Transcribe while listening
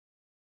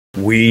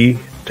We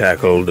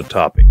tackle the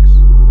topics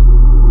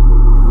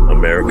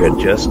America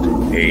just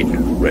ain't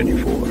ready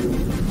for.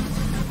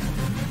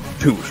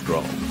 Too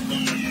strong.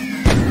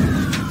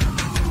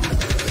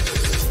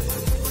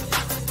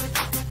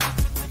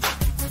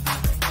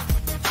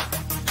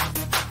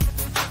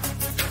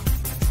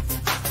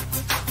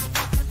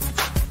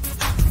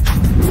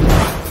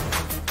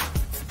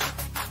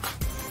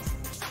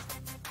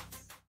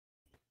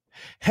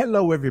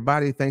 Hello,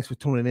 everybody. Thanks for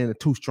tuning in to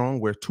Too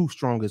Strong, where Too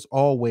Strong is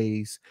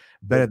always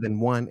better than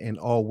one and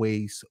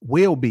always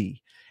will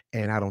be.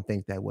 And I don't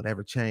think that would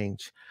ever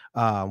change.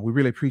 We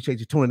really appreciate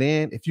you tuning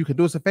in. If you could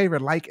do us a favor,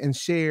 like and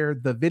share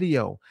the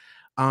video.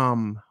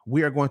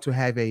 We are going to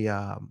have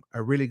a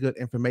really good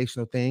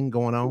informational thing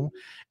going on,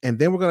 and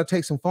then we're going to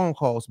take some phone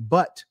calls.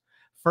 But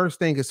first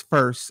thing is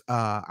first,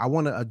 I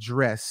want to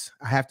address.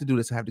 I have to do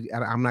this.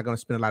 I'm not going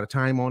to spend a lot of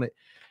time on it.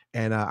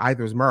 And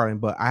either is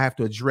Marlon, but I have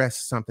to address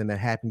something that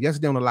happened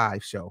yesterday on the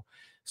live show.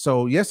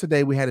 So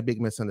yesterday we had a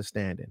big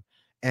misunderstanding,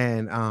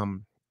 and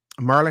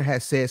Marlon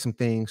has said some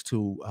things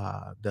to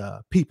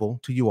the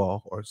people, to you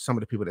all, or some of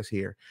the people that's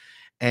here,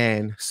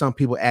 and some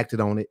people acted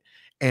on it,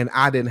 and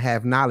I didn't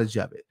have knowledge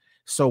of it.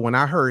 So when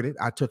I heard it,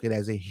 I took it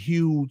as a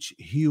huge,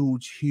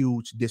 huge,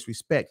 huge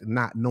disrespect,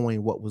 not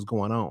knowing what was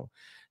going on.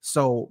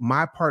 So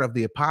my part of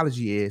the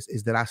apology is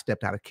that I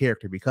stepped out of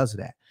character because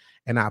of that.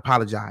 And I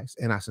apologize,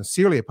 and I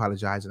sincerely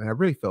apologize, and I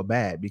really feel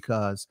bad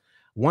because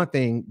one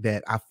thing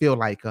that I feel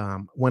like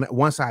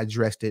once I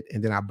addressed it,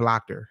 and then I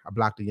blocked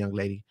the young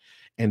lady,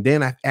 and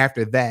then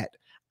after that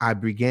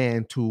we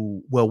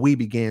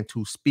began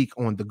to speak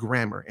on the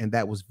grammar, and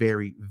that was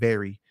very,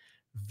 very,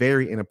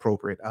 very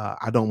inappropriate.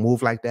 I don't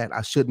move like that.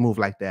 I should move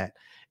like that,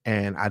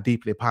 and I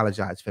deeply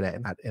apologize for that.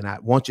 And I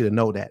want you to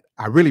know that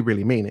I really,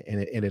 really mean it,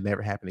 and it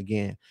never happened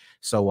again.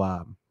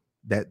 So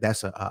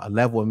that's a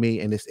level of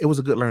me, and it was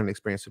a good learning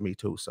experience for me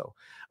too. So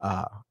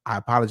I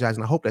apologize,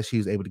 and I hope that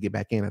she's able to get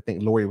back in. I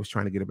think Lori was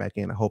trying to get her back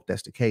in. I hope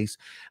that's the case.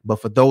 But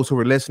for those who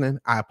are listening,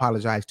 I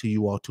apologize to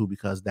you all too,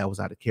 because that was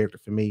out of character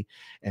for me,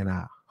 and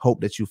I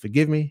hope that you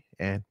forgive me,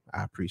 and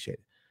I appreciate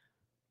it.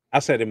 I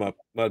set him up.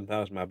 Well, that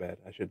was my bad.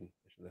 I shouldn't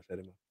have set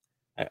him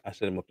up. I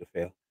set him up to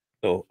fail.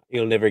 So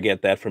you'll never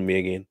get that from me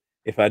again.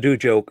 If I do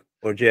joke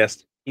or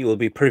jest, he will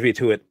be privy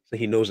to it, so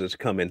he knows it's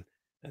coming.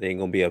 And ain't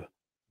gonna be a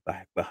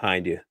back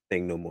behind you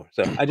thing no more.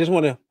 So I just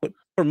want to put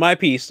for my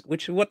piece,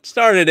 which is what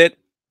started it.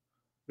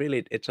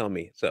 Really, it's on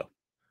me. So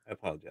I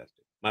apologize.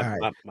 My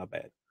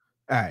bad.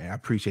 All right, I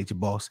appreciate you,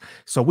 boss.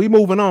 So we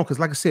moving on, because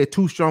like I said,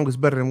 too strong is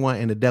better than one,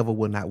 and the devil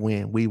will not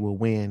win. We will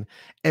win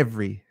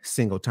every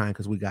single time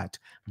because we got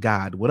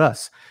God with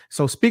us.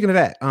 So speaking of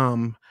that,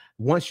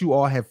 once you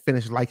all have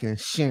finished liking and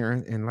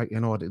sharing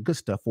and all the good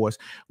stuff for us,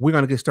 we're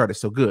gonna get started.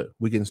 So good,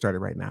 we're getting started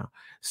right now.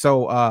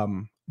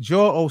 So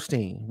Joel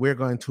Osteen, we're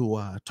going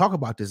to talk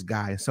about this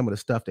guy and some of the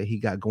stuff that he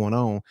got going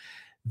on.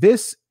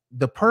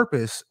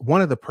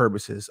 One of the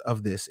purposes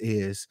of this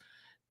is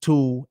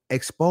to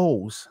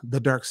expose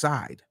the dark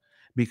side,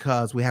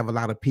 because we have a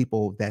lot of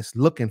people that's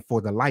looking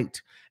for the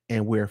light,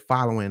 and we're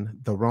following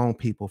the wrong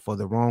people for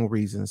the wrong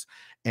reasons,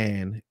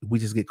 and we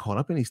just get caught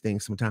up in these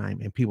things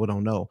sometimes, and people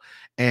don't know.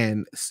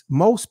 And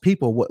most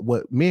people,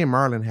 what me and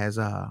Marlon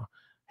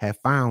have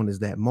found is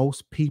that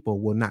most people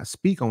will not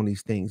speak on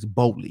these things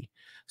boldly.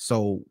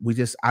 So we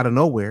just, out of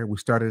nowhere, we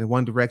started in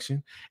one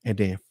direction, and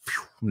then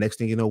next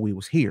thing you know, we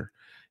was here.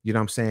 You know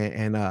what I'm saying?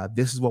 And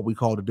this is what we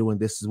call to do, and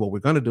this is what we're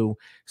going to do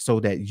so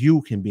that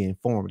you can be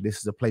informed. This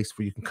is a place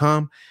where you can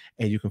come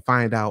and you can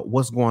find out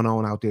what's going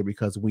on out there,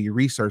 because we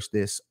research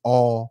this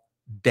all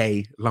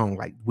day long.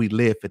 Like, we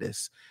live for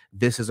this.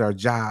 This is our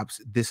jobs.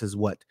 This is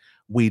what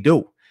we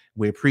do.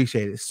 We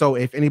appreciate it. So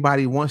if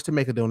anybody wants to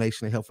make a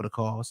donation to help for the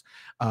cause,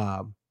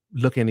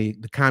 look in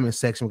the comment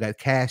section. We got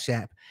Cash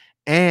App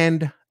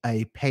and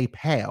a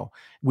PayPal.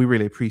 We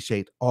really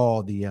appreciate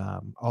all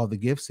the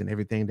gifts and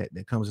everything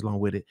that comes along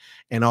with it,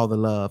 and all the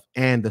love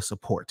and the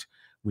support.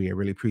 We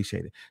really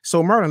appreciate it.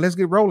 So Marlon, let's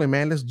get rolling,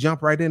 man. Let's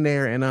jump right in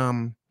there.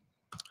 And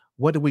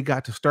what do we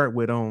got to start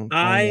with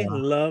I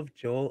love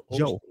Joel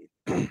Joe?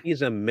 Osteen.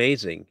 He's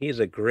amazing. He's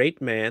a great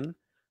man,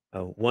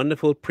 a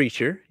wonderful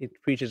preacher. He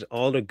preaches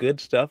all the good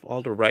stuff,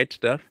 all the right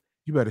stuff.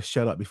 You better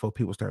shut up before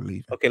people start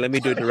leaving. Okay, let me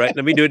do it the right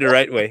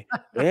way.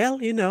 Well,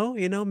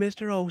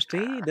 Mr.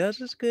 Osteen, he does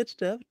his good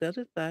stuff, does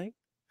his thing.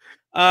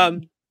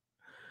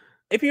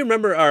 If you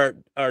remember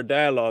our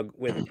dialogue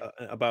with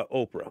about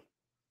Oprah,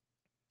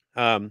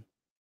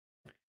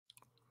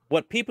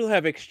 what people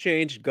have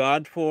exchanged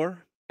God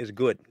for is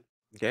good.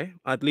 Okay,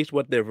 at least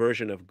what their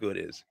version of good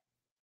is,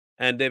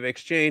 and they've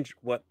exchanged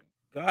what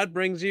God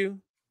brings you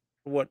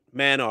for what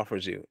man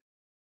offers you.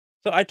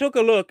 So I took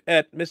a look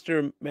at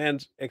Mr.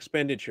 Man's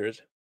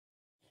expenditures.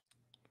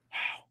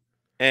 Wow.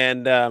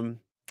 And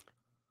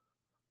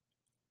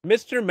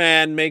Mr.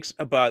 Man makes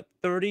about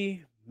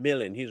 30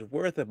 million. He's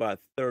worth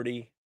about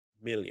 30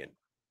 million.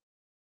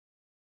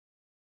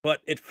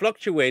 But it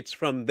fluctuates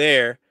from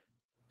there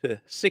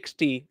to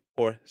 60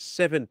 or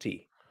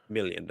 70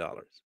 million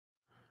dollars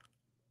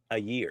a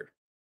year.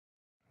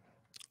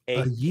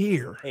 A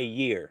year. A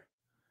year.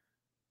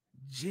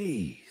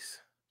 Jeez.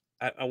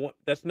 I want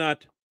that's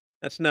not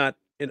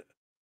in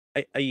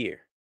a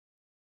year.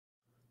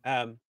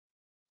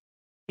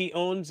 He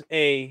owns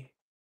a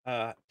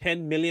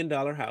 $10 million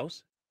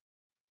house.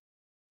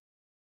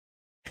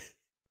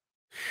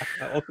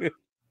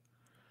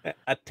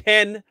 A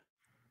 $10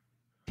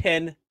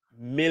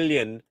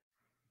 million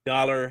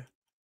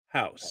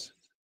house.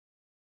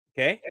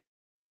 Okay,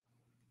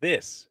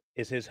 this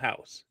is his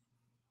house.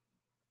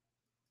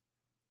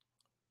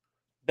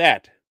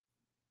 That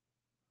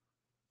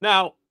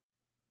now,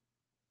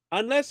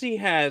 unless he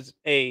has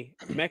a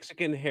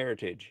Mexican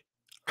heritage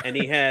and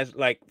he has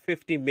like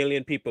 50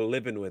 million people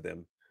living with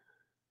him,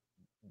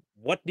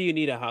 what do you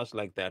need a house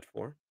like that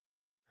for?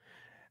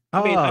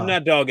 I mean, I'm Ah,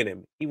 not dogging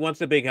him. He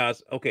wants a big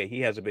house. Okay, he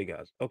has a big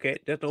house. Okay,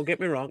 just don't get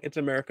me wrong. It's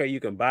America.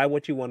 You can buy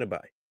what you want to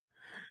buy.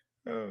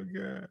 oh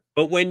God.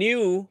 But when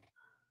you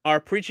are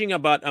preaching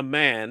about a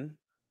man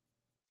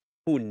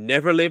who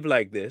never lived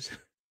like this,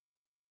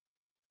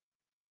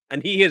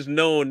 and he is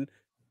known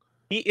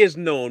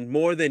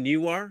more than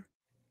you are,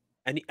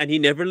 and he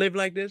never lived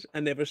like this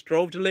and never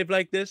strove to live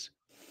like this.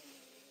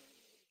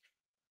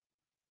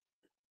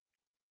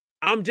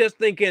 I'm just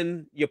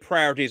thinking your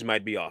priorities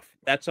might be off.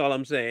 That's all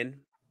I'm saying.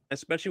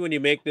 Especially when you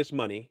make this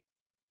money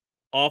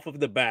off of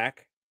the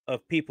back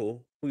of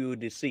people who you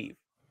deceive.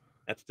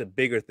 That's the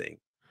bigger thing.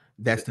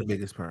 That's the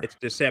biggest part. It's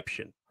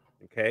deception.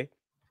 Okay.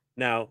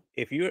 Now,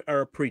 if you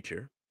are a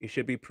preacher, you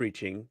should be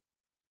preaching.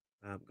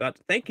 God,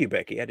 thank you,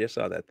 Becky. I just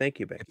saw that. Thank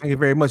you, Becky. Thank you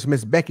very much,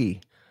 Miss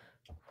Becky.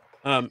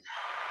 Um,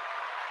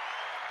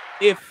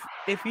 if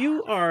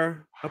you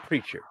are a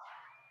preacher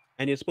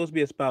and you're supposed to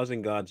be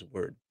espousing God's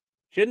word,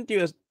 shouldn't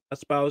you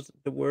espouse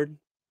the word?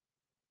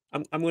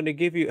 I'm going to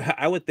give you.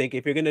 I would think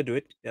if you're going to do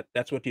it,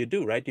 that's what you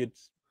do, right?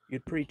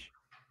 You'd preach.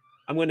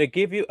 I'm going to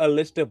give you a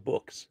list of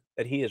books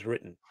that he has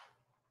written,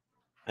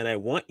 and I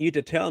want you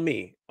to tell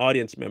me,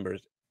 audience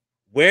members,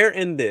 where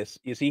in this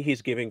you see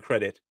he's giving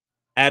credit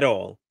at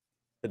all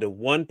to the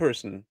one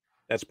person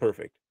that's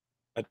perfect.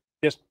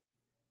 Just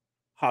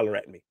holler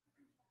at me.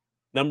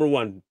 Number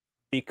one,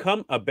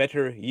 become a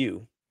better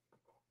you.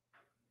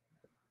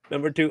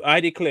 Number two, I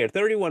declare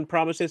 31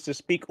 promises to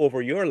speak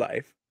over your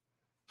life.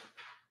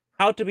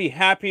 How to be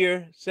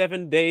happier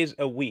 7 days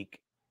a week.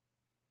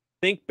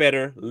 Think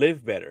better,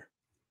 live better.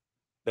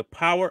 The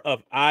power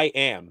of I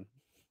am.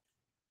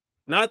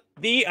 Not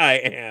the I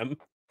am.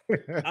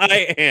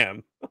 I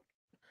am.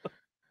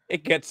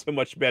 It gets so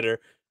much better.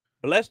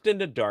 Blessed in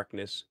the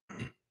darkness.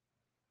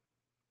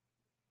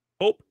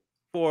 Hope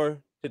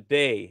for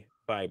today,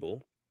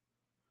 Bible.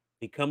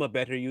 Become a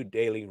better you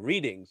daily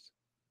readings.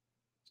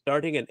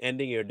 Starting and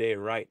ending your day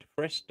right.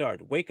 Fresh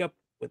start. Wake up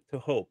to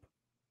hope.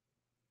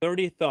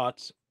 30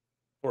 thoughts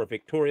for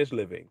victorious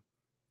living.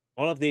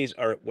 All of these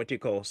are what you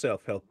call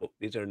self-help books.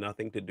 These are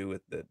nothing to do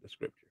with the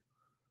scripture.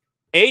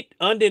 8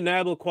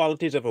 undeniable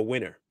qualities of a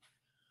winner.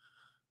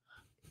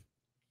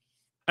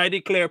 I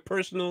declare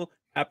personal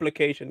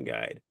application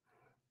guide.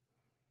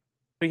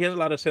 So he has a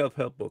lot of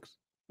self-help books.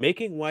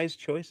 Making wise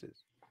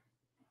choices.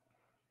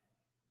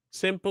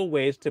 Simple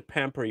ways to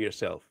pamper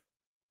yourself.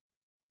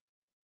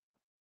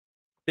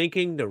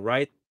 Thinking the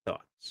right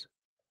thoughts.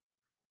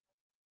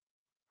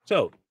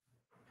 So,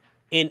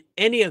 in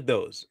any of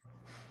those,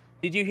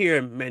 did you hear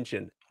him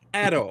mention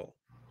at all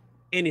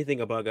anything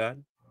about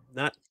God?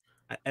 Not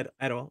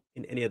at all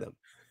in any of them.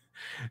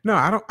 No,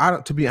 I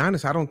don't. To be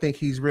honest, I don't think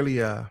he's really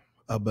a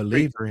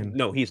believer in.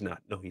 No, he's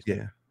not. No, he's not.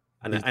 Yeah,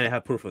 And I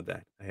have proof of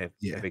that. I have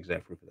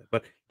exact proof of that.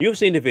 But you've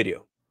seen the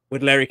video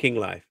with Larry King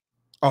live.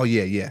 Oh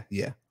yeah.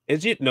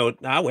 Is it no?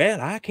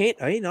 Well, I can't.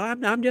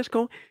 I'm just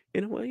going.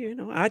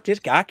 I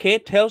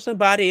can't tell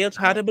somebody else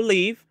how to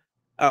believe.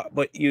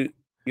 But you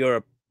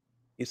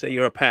say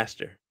you're a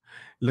pastor.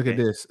 Look at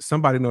this.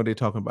 Somebody know what they're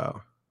talking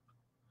about.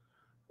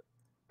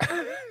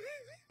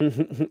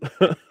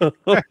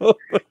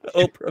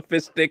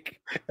 Oprah-fistic.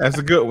 That's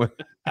a good one.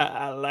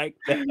 I like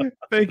that.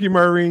 Thank you,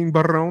 Maureen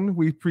Baron.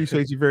 We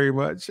appreciate you very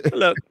much.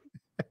 Look,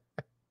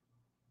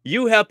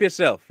 you help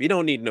yourself. You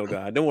don't need no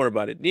God. Don't worry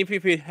about it. If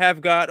you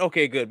have God,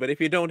 okay, good. But if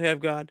you don't have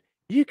God,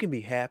 you can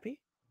be happy.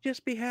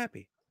 Just be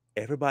happy.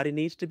 Everybody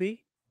needs to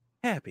be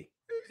happy.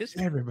 Just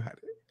everybody.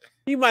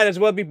 You might as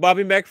well be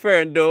Bobby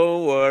McFerrin.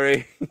 Don't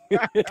worry.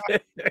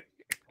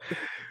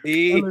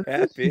 Be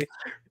happy.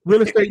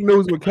 Real estate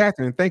news with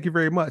Catherine. Thank you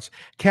very much,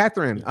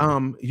 Catherine.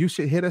 You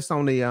should hit us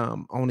on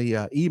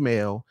the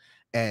email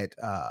at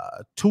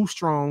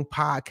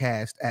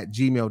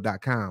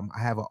toostrongpodcast@gmail.com. I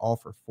have an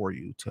offer for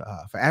you to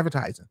for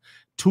advertising.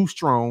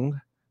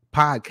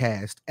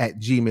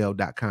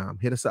 toostrongpodcast@gmail.com.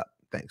 Hit us up.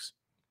 Thanks,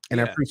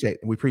 and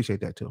we appreciate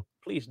that too.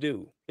 Please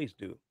do.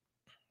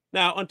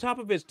 Now, on top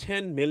of his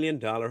 $10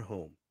 million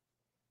home,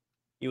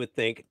 you would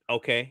think,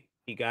 okay,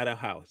 he got a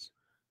house,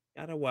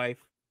 got a wife,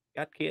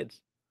 got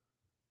kids.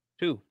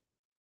 2.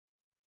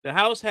 The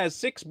house has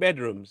 6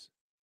 bedrooms,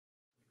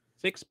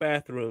 6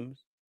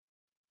 bathrooms,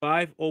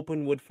 5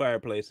 open wood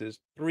fireplaces,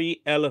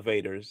 3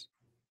 elevators,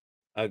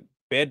 a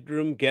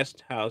bedroom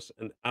guest house,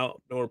 an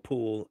outdoor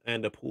pool,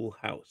 and a pool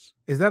house.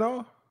 Is that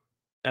all?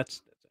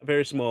 That's A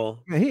very small,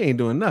 Man, he ain't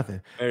doing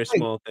nothing. very Hey,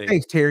 small thing.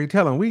 thanks, Terry.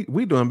 Tell him we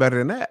doing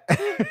better than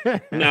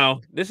that. Now,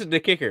 this is the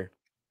kicker.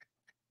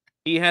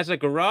 He has a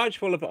garage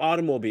full of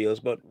automobiles,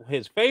 but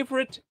his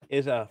favorite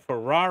is a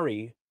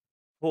Ferrari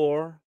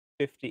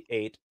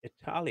 458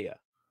 Italia.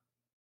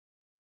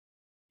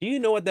 Do you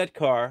know what that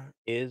car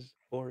is,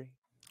 Corey?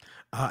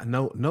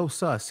 No,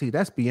 sir. See,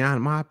 that's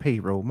beyond my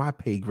payroll, my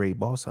pay grade,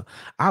 boss.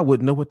 I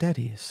wouldn't know what that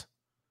is.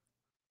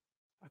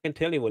 I can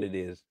tell you what it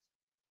is.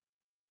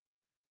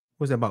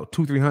 Was that about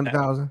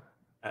 200,000-300,000?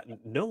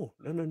 No,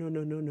 no, no, no,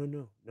 no, no, no,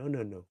 no, no,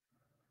 no, no.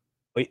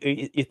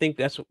 You think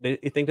that's what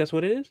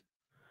it is?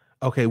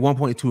 Okay,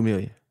 1.2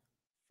 million.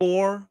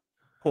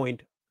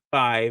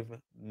 $4.5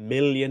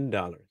 million.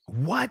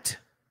 What?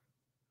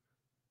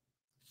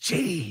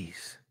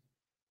 Jeez.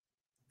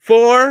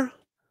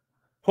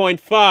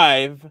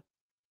 $4.5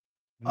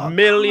 A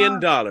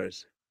million.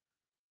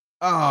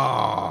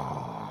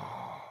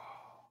 Oh.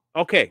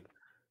 Okay.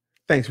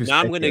 Thanks, Now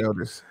I'm respect gonna the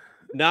elders.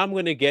 now I'm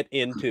gonna get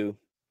into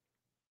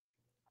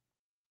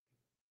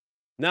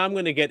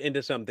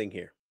something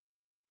here.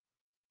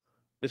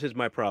 This is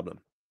my problem.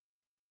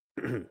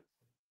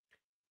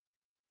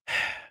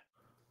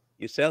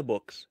 You sell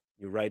books,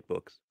 you write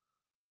books.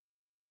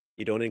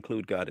 You don't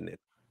include God in it.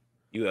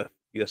 You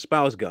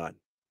espouse God.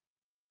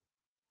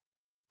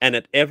 And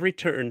at every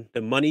turn,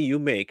 the money you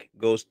make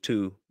goes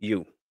to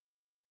you.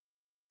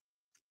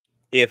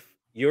 If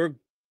your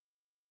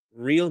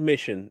real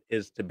mission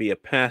is to be a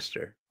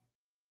pastor,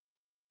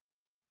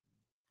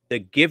 the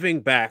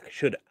giving back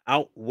should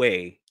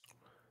outweigh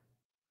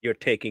your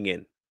taking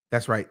in.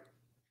 That's right.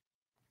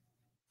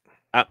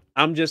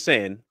 I'm just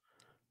saying,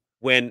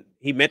 when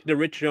he met the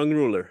rich young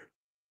ruler,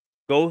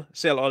 go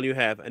sell all you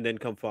have and then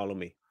come follow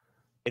me.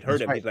 It hurt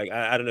That's him. right. He's like,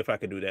 I don't know if I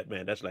could do that,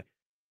 man. That's like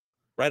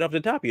right off the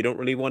top, you don't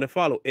really want to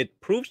follow. It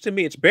proves to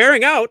me it's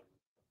bearing out.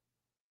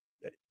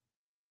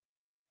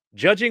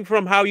 Judging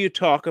from how you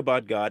talk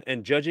about God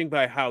and judging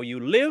by how you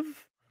live,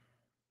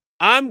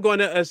 I'm going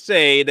to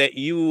say that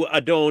you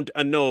don't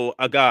know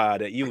a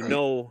God. You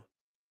know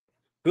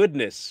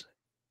goodness,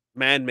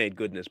 man-made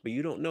goodness, but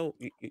you don't know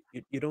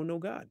you don't know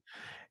God.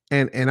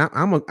 And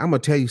I'm gonna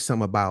tell you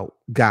something about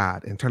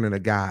God and turning to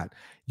God.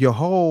 Your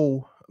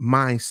whole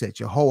mindset,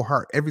 your whole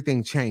heart,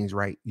 everything changed,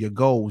 right? Your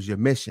goals, your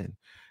mission,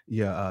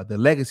 your the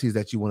legacies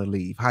that you want to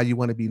leave, how you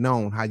want to be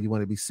known, how you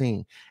want to be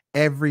seen.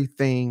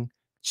 Everything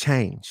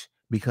changed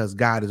because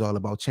God is all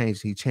about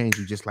change. He changed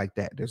you just like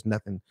that. There's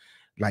nothing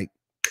like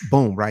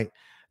boom, right?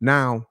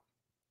 Now,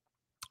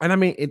 and I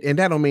mean, and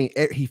that don't mean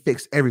he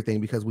fixed everything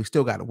because we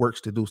still got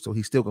works to do. So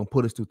he's still gonna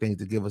put us through things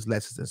to give us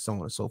lessons and so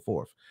on and so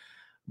forth.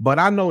 But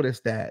I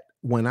noticed that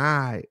when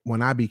I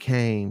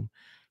became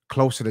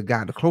closer to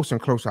God, the closer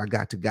and closer I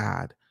got to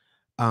God,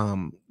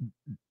 um,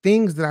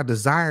 things that I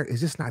desired is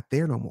just not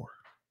there no more.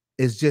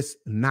 It's just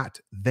not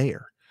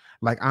there.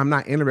 Like I'm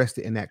not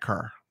interested in that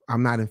car.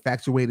 I'm not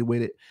infatuated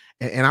with it.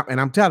 And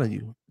I'm telling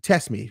you,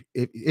 test me.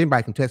 If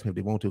anybody can test me if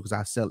they want to, because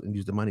I sell it and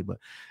use the money. But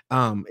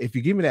if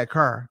you give me that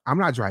car, I'm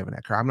not driving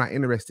that car. I'm not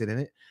interested in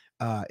it.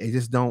 It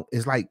just don't.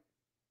 It's like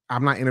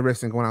I'm not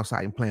interested in going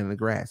outside and playing in the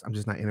grass. I'm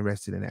just not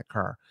interested in that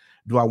car.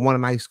 Do I want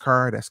a nice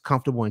car that's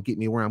comfortable and get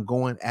me where I'm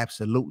going?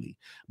 Absolutely.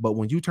 But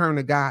when you turn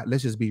to God,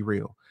 let's just be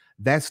real.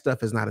 That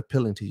stuff is not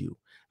appealing to you.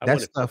 I That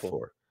want it stuff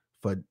simple.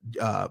 for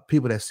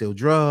people that sell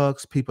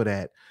drugs, people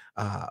that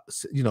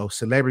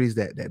celebrities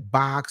that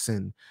box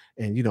and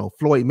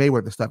Floyd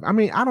Mayweather stuff. I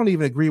mean, I don't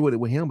even agree with it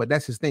with him, but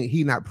that's his thing.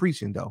 He not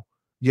preaching though.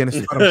 You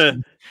understand what I'm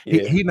saying?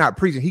 Yeah. He not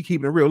preaching. He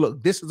keeping it real.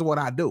 Look, this is what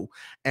I do,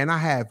 and I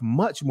have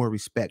much more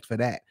respect for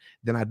that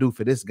than I do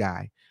for this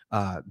guy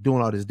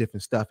doing all this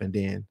different stuff and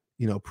then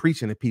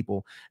preaching to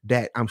people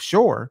that I'm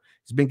sure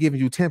has been giving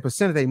you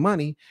 10% of their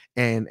money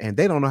and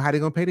they don't know how they're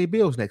gonna pay their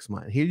bills next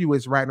month. Here you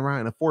is riding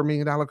around in a $4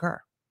 million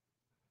car.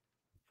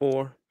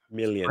 4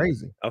 million.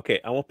 Crazy.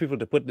 Okay, I want people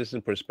to put this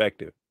in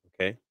perspective.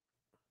 Okay.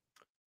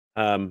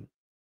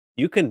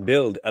 You can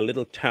build a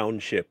little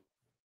township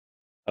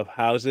of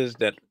houses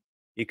that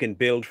you can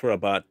build for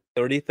about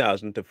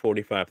 30,000 to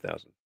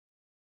 45,000.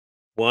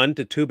 1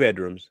 to 2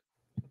 bedrooms,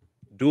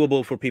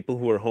 doable for people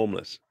who are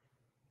homeless.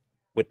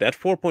 With that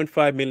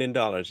 $4.5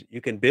 million,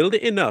 you can build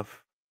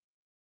enough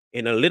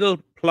in a little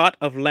plot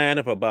of land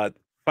of about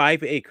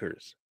 5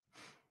 acres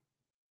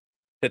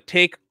to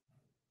take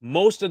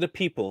most of the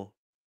people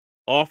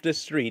off the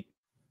street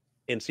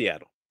in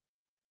Seattle.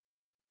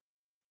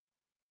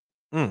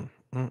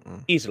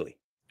 Easily.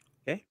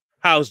 Okay.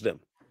 House them.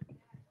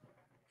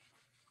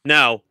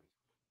 Now,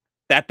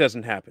 that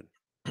doesn't happen.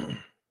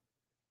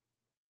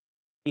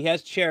 He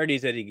has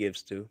charities that he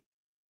gives to,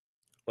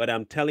 but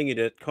I'm telling you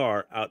that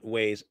car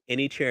outweighs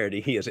any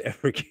charity he has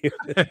ever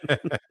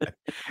given.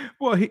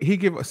 Well, he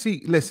give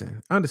see,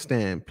 listen,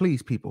 understand,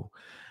 please, people.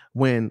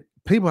 When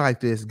people like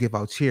this give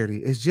out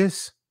charity, it's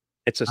just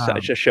It's a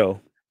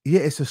show. yeah,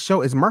 it's a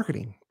show, it's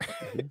marketing.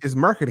 Mhm. It's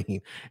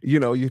marketing.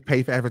 You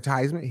pay for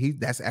advertisement.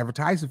 That's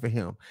advertising for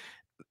him.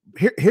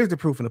 Here's the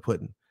proof in the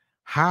pudding.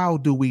 How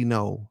do we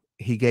know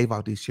he gave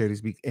out these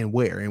charities and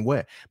where and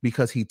what?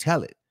 Because he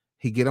tell it.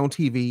 He get on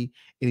TV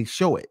and he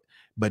show it.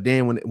 But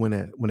then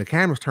when the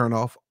cameras turn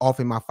off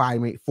in my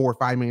 $4 or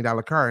 $5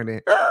 million car, and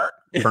then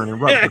burning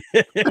rubber.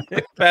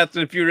 Fast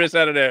and Furious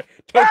out of there.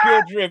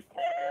 Tokyo Drift.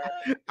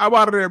 I'm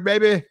out of there,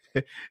 baby.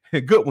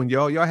 Good one,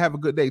 y'all. Y'all have a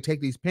good day.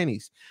 Take these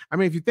pennies. I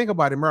mean, if you think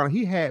about it, Merlin,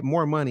 he had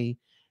more money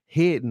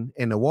hidden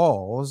in the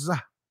walls.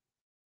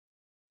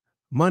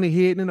 Money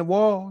hidden in the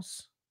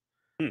walls.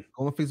 Going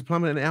to fix the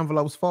plumbing and the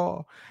envelopes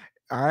fall.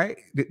 All right.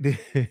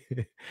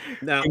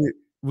 Now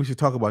we should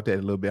talk about that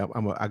a little bit.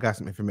 I got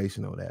some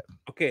information on that.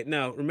 Okay,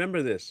 now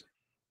remember this.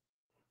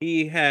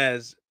 He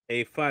has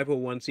a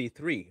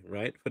 501c3,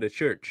 right, for the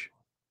church.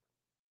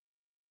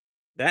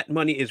 That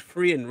money is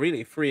free and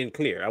really free and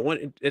clear.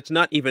 It's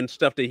not even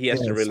stuff that he has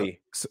to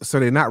really. So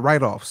they're not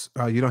write-offs.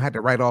 You don't have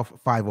to write off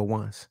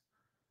 501s.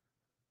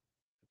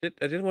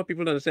 I just want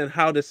people to understand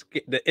how it's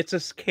a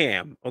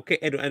scam, okay,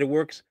 and it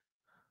works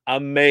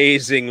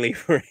amazingly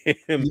for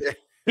him. Yeah.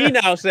 He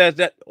now says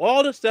that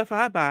all the stuff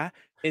I buy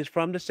is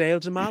from the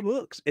sales of my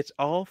books. It's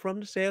all from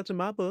the sales of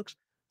my books.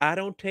 I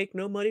don't take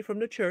no money from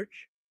the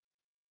church.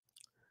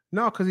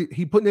 No, because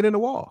he putting it in the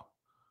wall,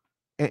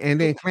 and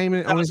then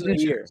claiming it on his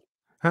insurance.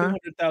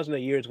 $200,000 a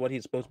year is what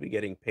he's supposed to be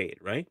getting paid,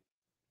 right?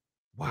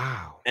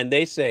 Wow. And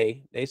they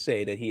say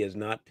that he has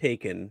not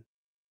taken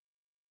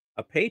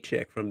a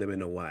paycheck from them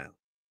in a while.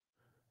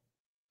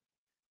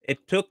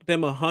 It took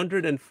them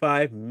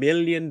 $105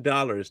 million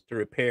to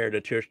repair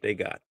the church they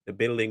got, the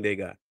building they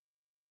got.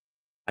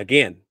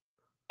 Again,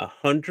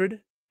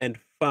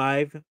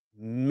 $105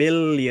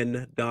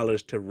 million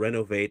to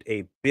renovate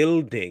a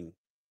building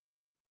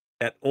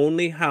that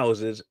only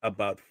houses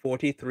about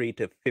 43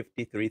 to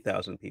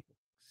 53,000 people.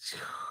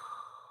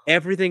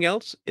 Everything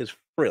else is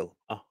frill.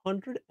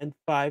 $105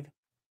 million.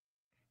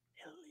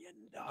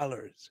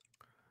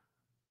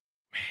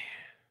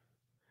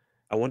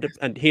 Man.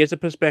 And here's a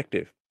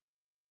perspective.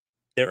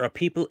 There are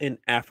people in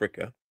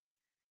Africa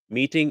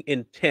meeting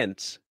in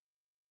tents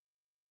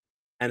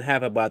and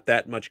have about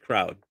that much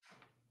crowd.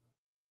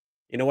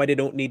 You know why they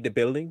don't need the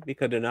building?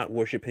 Because they're not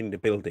worshiping the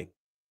building.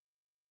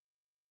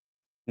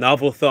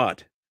 Novel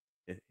thought.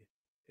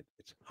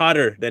 It's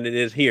hotter than it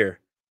is here.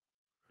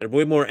 There are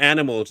way more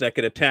animals that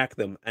could attack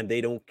them, and they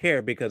don't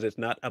care because it's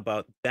not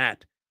about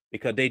that.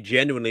 Because they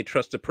genuinely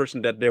trust the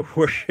person that they're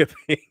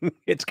worshiping.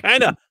 It's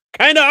kind of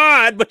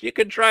odd, but you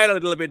can try it a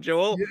little bit,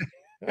 Joel.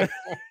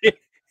 Yeah.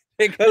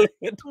 Take a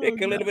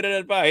little bit of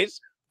advice.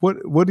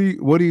 What do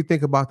you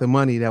think about the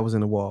money that was in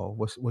the wall?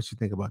 What you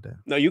think about that?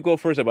 No, you go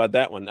first about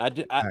that one. I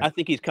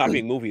think he's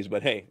copying movies,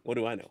 but hey, what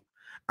do I know?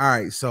 All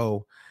right,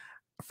 so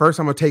first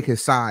I'm gonna take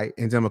his side,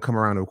 and then I'm gonna come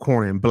around the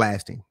corner and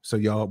blast him. So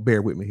y'all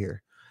bear with me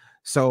here.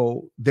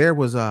 So there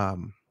was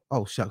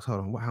oh shucks,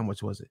 hold on. How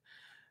much was it?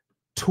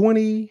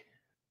 20.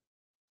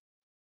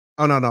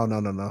 Oh no,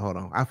 hold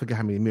on. I forgot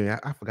how many million.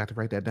 I forgot to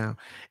write that down.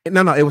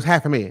 No, it was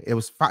 $500,000. It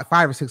was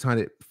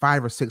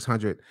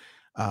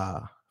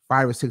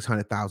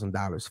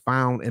 $600,000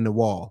 found in the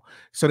wall.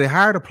 So they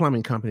hired a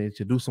plumbing company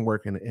to do some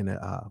work on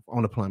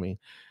the plumbing.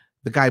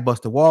 The guy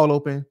busts the wall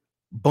open,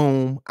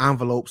 boom,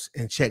 envelopes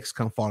and checks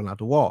come falling out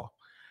the wall.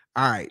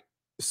 All right.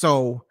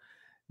 So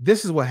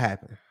this is what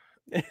happened.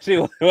 See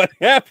what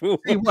happened.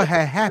 See, what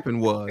had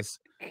happened was,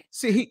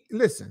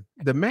 listen,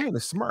 the man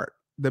is smart.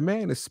 The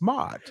man is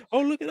smart.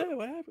 Oh, look at that.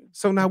 What happened?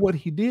 So now what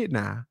he did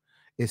now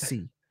is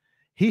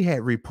he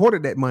had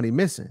reported that money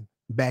missing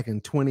back in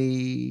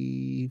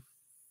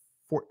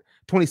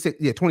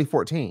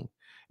 2014.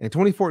 In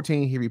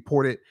 2014, he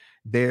reported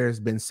there's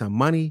been some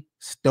money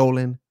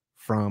stolen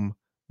from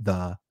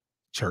the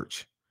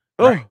church.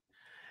 Right?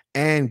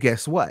 And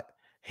guess what?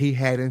 He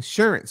had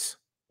insurance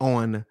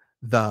on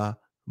the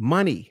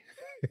money.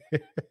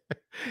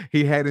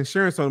 He had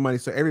insurance on the money.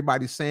 So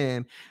everybody's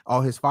saying,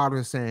 all his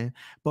followers are saying,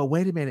 but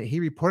wait a minute, he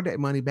reported that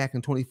money back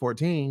in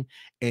 2014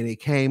 and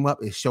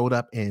it showed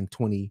up in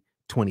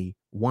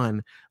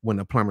 2021 when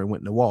the plumber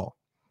went in the wall.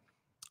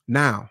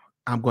 Now,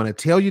 I'm going to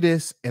tell you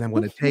this, and I'm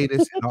going to tell you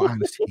this in all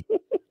honesty.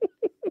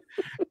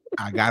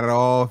 I got it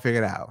all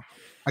figured out.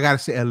 I got to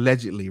say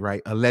allegedly,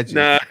 right?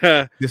 Allegedly.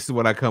 Nah. This is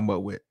what I come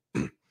up with.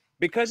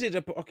 Because he's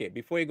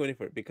before you go any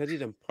further, because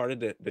he's a part of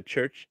the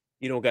church,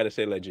 you don't got to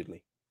say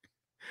allegedly.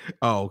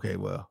 Oh, okay.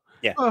 Well,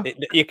 yeah,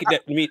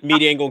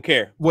 media ain't gonna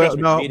care. Well,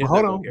 no,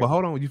 but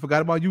hold on. You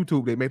forgot about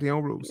YouTube. They make their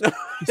own rules.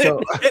 So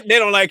they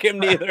don't like him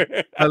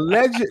neither.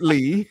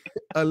 allegedly,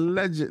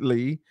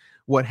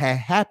 what had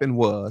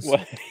happened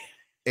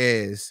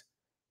is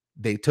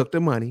they took the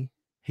money.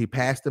 He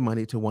passed the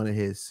money to one of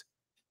his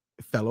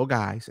fellow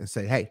guys and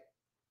say, "Hey,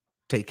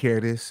 take care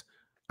of this.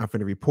 I'm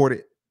finna report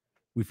it.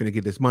 We finna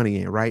get this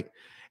money in, right?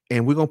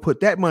 And we're gonna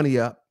put that money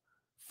up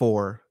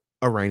for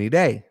a rainy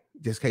day,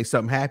 just in case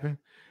something happened.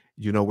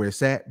 You know where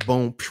it's at.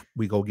 Boom,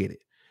 we go get it."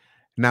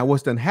 Now,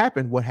 what's done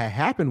happened? What had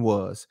happened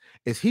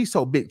is he's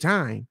so big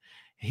time,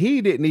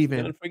 he didn't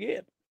even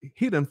forget.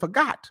 He done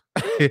forgot,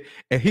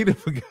 and he done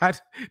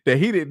forgot that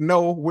he didn't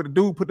know where the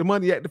dude put the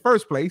money at in the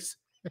first place,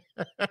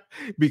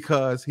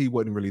 because he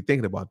wasn't really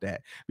thinking about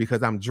that.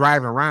 Because I'm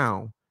driving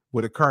around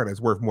with a car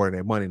that's worth more than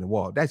that money in the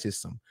wall. That's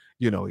just some,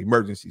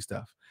 emergency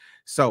stuff.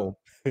 So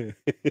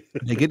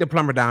They get the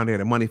plumber down there,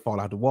 the money fall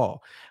out the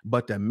wall.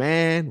 But the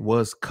man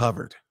was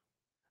covered.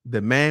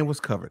 The man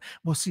was covered.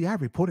 Well, see, I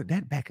reported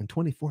that back in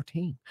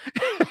 2014.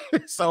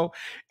 So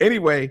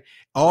anyway,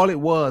 all it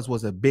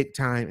was a big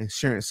time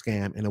insurance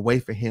scam and a way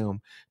for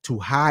him to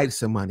hide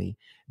some money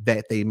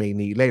that they may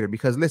need later.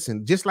 Because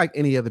listen, just like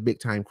any other big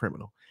time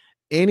criminal,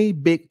 any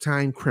big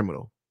time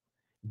criminal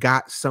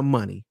got some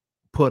money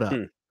put up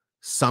Hmm.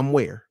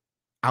 somewhere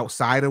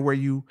outside of where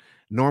you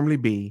normally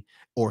be,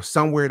 or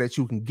somewhere that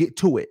you can get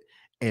to it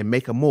and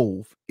make a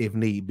move if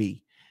need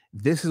be.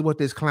 This is what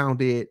this clown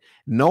did.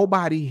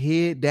 Nobody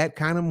hid that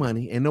kind of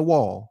money in the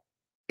wall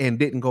and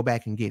didn't go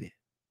back and get it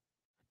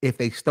if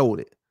they stole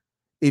it.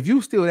 If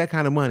you steal that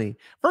kind of money,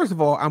 first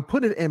of all, I'm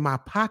putting it in my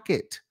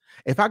pocket.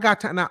 If I got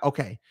time now,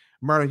 okay,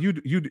 Merlin,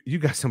 you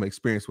got some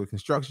experience with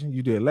construction.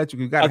 You do electric.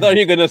 You got I thought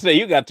you were gonna say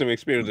you got some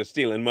experience of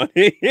stealing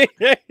money.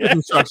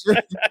 construction.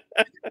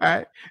 All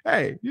right.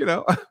 Hey,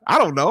 I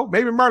don't know.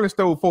 Maybe Merlin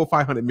stole 400 or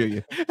 500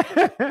 million.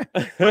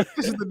 But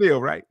this is the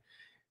deal, right?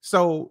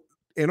 So,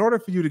 in order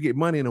for you to get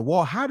money in the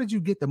wall, how did you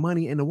get the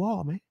money in the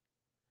wall, man?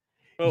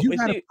 Well,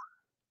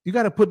 You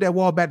gotta put that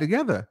wall back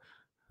together.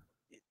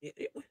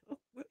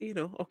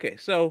 okay.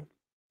 So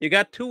you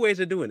got two ways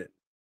of doing it.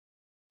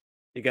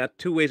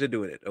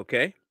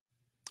 Okay.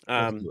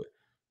 Let's do it.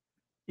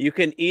 You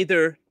can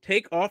either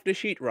take off the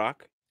sheetrock,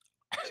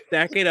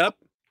 stack it up,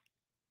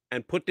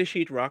 and put the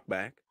sheetrock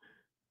back,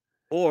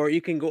 or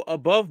you can go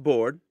above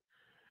board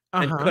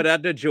and Uh-huh. cut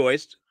out the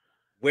joist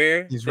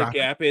where He's the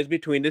rocking. gap is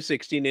between the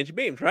 16-inch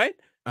beams, right?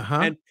 Uh-huh.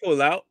 And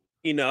pull out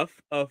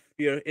enough of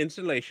your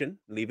insulation,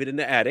 leave it in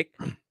the attic,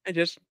 and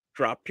just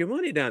drop your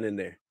money down in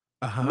there.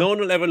 Uh-huh. No one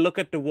will ever look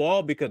at the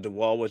wall because the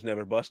wall was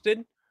never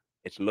busted.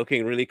 It's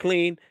looking really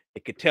clean.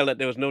 It could tell that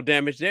there was no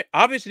damage there.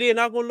 Obviously, you're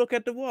not going to look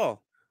at the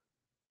wall.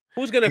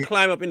 Who's going to And,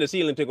 climb up in the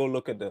ceiling to go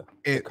look at the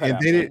and cutout,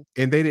 they man?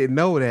 they didn't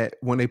know that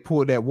when they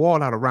pulled that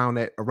wall out around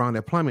that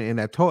plumbing in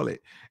that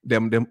toilet,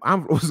 them I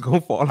was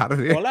gonna fall out of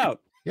there. Fall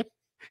out.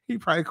 He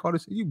probably called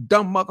us, you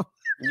dumb mother.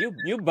 You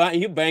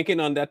banking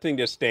on that thing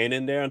just staying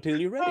in there until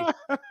you're ready.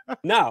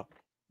 Now,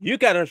 you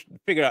got to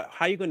figure out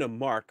how you're going to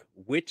mark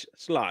which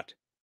slot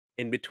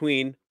in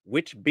between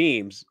which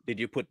beams did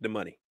you put the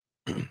money.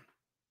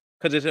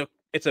 Because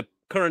it's a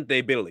current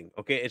day building,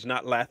 okay? It's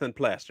not lath and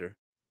plaster.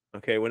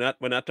 Okay, we're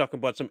not talking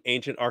about some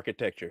ancient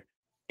architecture.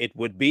 It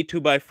would be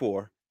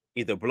 2x4,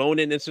 either blown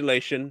in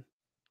insulation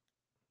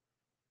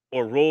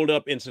or rolled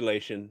up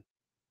insulation,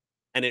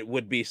 and it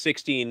would be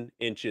 16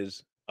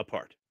 inches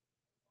apart.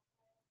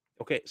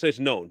 Okay, so it's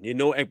known,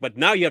 but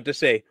now you have to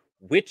say,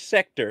 which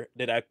sector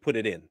did I put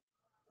it in?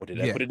 Or did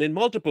I Yeah. put it in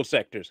multiple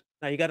sectors?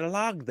 Now you got to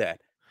log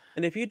that.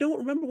 And if you don't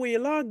remember where you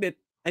logged it,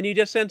 and you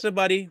just send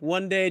somebody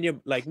one day and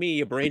you're like me,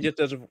 your brain just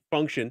doesn't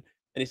function,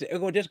 and you say, oh,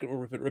 go just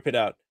rip it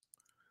out.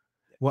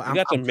 Well, You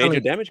got I'm some telling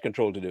major you, damage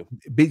control to do.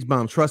 Beach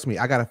Bum, trust me,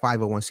 I got a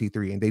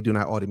 501c3 and they do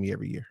not audit me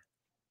every year.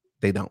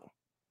 They don't.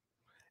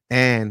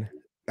 And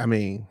I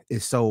mean,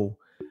 it's so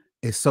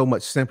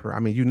much simpler. I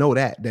mean,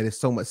 that it's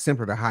so much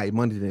simpler to hide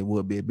money than it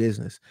would be a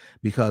business,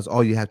 because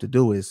all you have to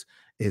do is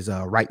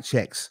write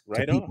checks to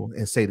Right on. people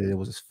and say that it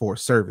was for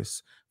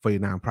service for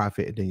your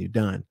nonprofit, and then you're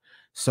done.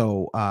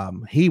 So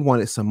he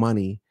wanted some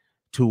money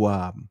to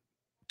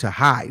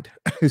hide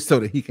so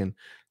that he can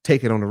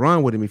take it on the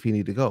run with him if he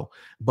need to go.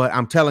 But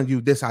I'm telling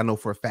you this, I know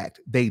for a fact,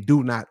 they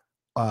do not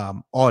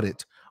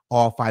audit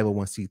all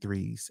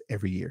 501c3s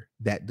every year.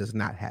 That does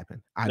not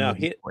happen. I Now know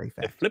this hit for a the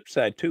fact. flip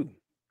side too,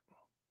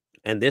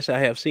 and this I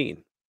have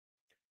seen.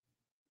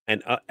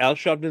 And Al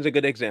Sharpton's a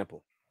good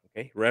example.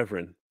 Okay,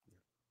 Reverend.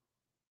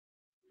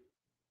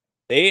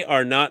 They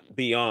are not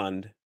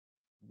beyond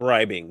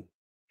bribing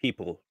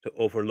people to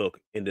overlook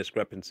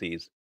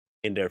indiscrepancies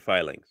in their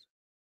filings.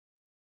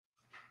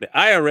 The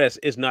IRS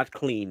is not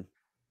clean.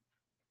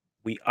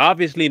 We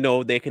obviously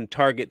know they can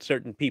target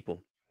certain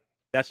people.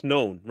 That's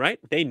known, right?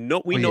 We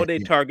Oh know yeah, they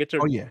yeah. target Oh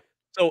certain. yeah.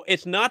 So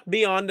it's not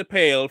beyond the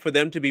pale for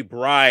them to be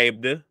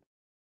bribed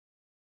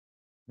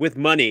with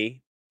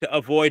money to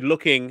avoid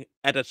looking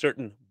at a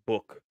certain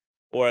book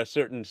or a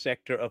certain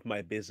sector of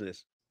my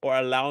business, or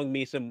allowing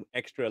me some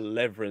extra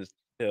leverage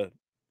to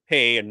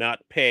pay or not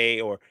pay,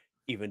 or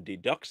even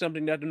deduct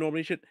something that I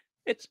normally should.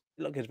 It's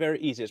very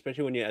easy,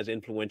 especially when you're as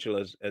influential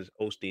as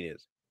Osteen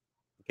is.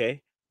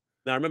 Okay.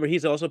 Now remember,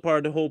 he's also part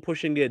of the whole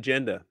pushing the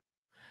agenda,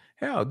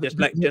 Hell, just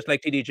like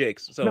TD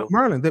Jakes. no, So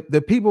Merlin,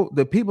 the people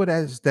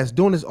that's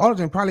doing this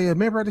auditing probably a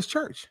member of this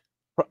church.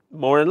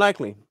 more than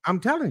likely. I'm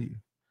telling you,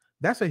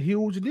 that's a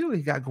huge deal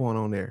he got going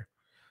on there.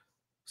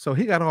 So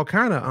he got all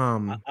kind of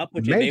I'll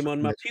put your major name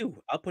on my connections.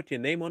 pew. I'll put your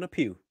name on a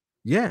pew.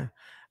 Yeah,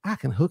 I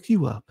can hook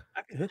you up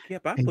I can hook you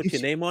up. I'll and put get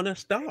your you. name on a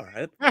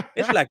star.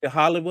 It's like the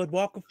Hollywood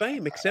Walk of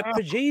Fame, except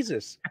for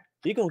Jesus.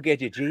 You're gonna get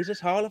your Jesus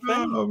Hall of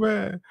Fame. Oh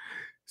man.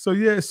 So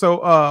yeah, so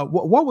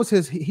what was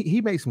his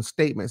he made some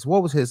statements.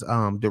 What was his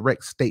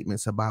direct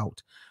statements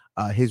about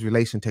his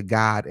relation to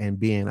God and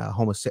being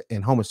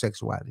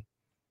homosexuality?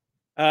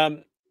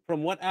 Um,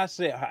 from what I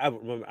said, I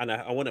remember, and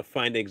I want to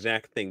find the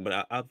exact thing,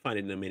 but I'll find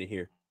it in a minute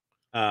here.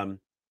 Um,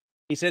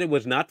 he said it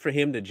was not for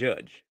him to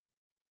judge.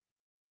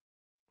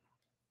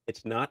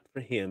 It's not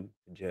for him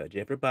to judge.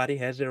 Everybody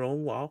has their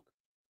own walk.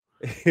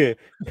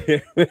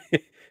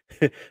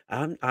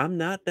 I'm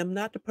not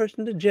the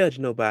person to judge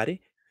nobody.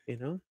 You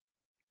know,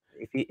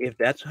 if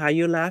that's how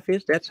your life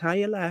is, that's how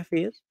your life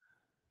is.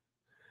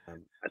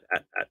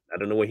 I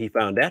don't know where he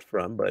found that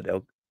from, but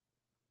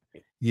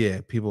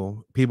Yeah,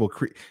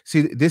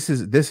 see, this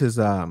is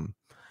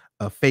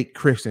a fake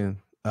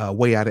Christian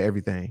way out of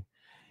everything.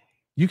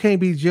 You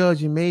can't be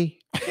judging me.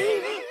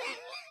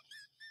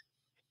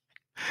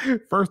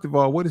 First of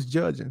all, what is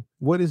judging?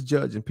 What is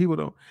judging? People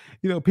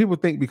don't, people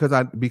think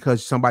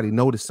because somebody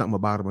noticed something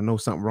about them or know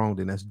something wrong,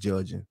 then that's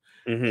judging.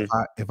 If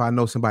Mhm. I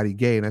know somebody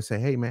gay and I say,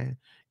 hey man,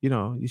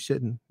 you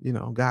shouldn't,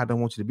 God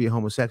don't want you to be a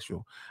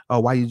homosexual. Oh,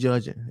 why you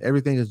judging?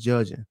 Everything is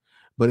judging.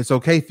 But it's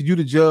okay for you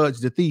to judge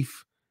the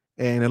thief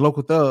and the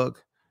local thug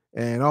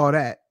and all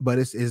that, but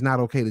it's not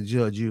okay to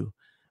judge you.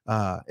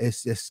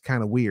 It's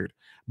kind of weird.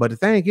 But the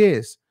thing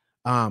is,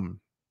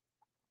 um,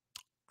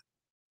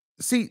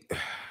 see,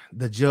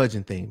 the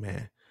judging thing,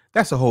 man,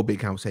 that's a whole big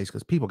conversation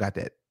because people got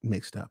that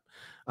mixed up.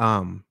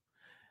 When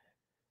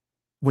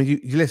you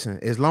listen,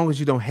 as long as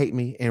you don't hate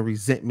me and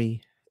resent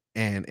me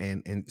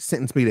and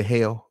sentence me to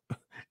hell,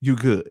 you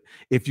good.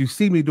 If you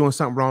see me doing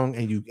something wrong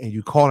and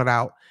you call it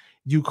out,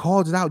 you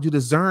called it out. You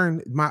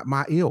discern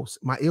my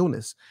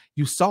illness.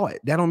 You saw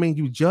it. That don't mean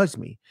you judge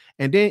me.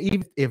 And then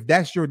even if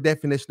that's your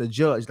definition of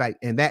judge, like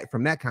and that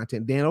from that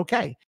content, then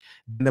okay.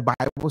 Then the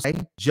Bible say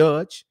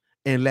judge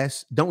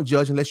don't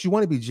judge unless you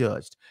want to be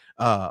judged.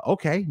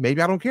 Okay,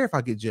 maybe I don't care if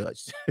I get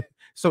judged.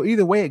 So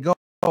either way it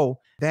go,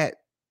 that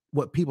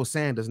what people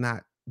saying does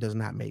not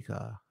make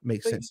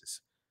But sense.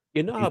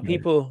 you know how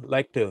people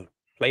like to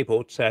play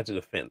both sides of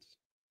the fence,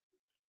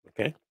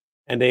 okay?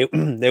 And they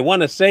they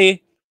want to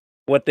say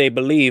what they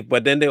believe,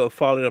 but then they will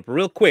follow it up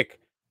real quick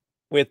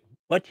with,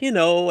 but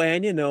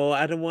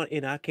I don't want,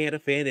 I can't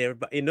offend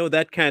everybody.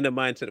 That kind of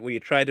mindset where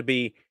you try to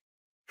be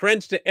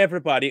friends to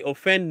everybody,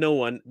 offend no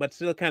one, but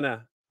still kind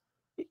of.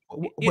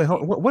 Wait,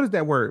 what is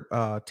that word?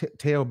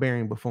 Tail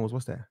bearing buffoons.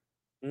 What's that?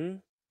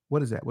 Mm,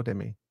 What is that? What that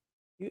mean?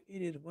 you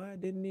idiot! Why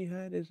didn't he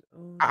hide his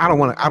own? I don't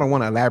want to. I don't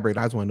want to elaborate.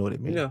 I just want to know what it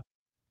You means. know,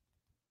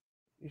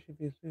 you should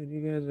be ashamed.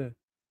 You guys are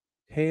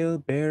tail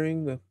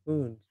bearing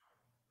buffoons.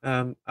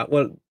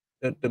 Well,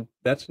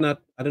 that's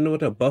not. I don't know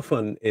what a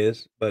buffon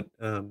is, but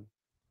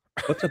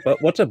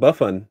what's a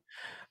buffon?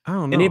 I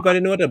don't know. Anybody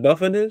know what a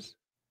buffon is?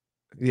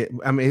 Yeah,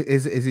 I mean,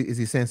 is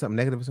he saying something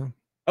negative or something?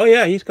 Oh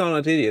yeah, he's calling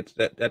us idiots.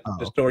 That Oh,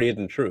 the okay. story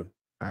isn't true.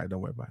 All right,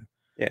 don't worry about it.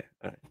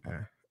 Yeah. All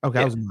right. Okay,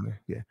 I Yeah. was wondering.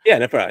 Yeah. Yeah.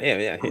 No problem.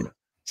 Yeah. Yeah.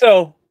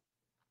 So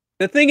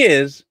the thing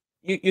is,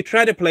 you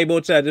try to play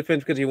both sides of the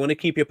fence because you want to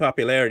keep your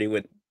popularity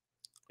with.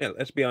 Yeah,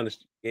 let's be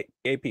honest,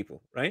 gay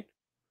people, right?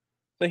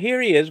 So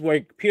here he is, where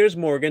Piers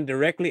Morgan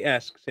directly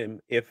asks him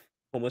if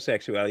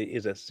homosexuality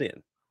is a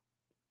sin.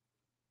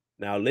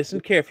 Now, listen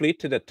carefully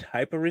to the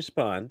type of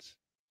response.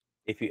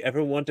 If you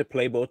ever want to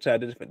play both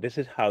sides of the fence, this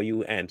is how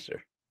you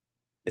answer.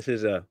 This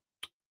is a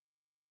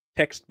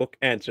textbook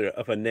answer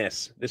of a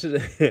NES. This is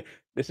a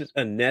this is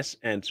a NES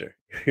answer.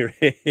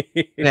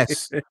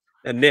 Yes.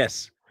 A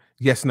NES.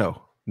 Yes.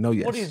 No. No.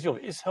 Yes. What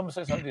is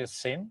homosexuality a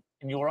sin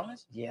in your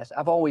eyes? Yes,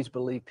 I've always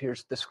believed,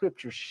 Pierce, the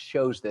scripture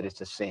shows that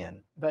it's a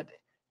sin. But,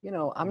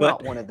 I'm But-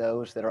 not one of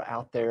those that are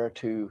out there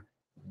to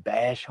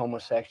bash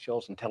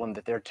homosexuals and tell them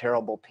that they're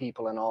terrible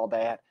people and all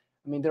that.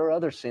 I mean, there are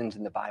other sins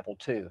in the Bible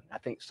too. I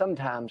think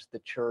sometimes the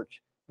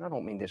church, and I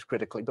don't mean this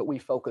critically, but we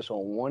focus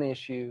on one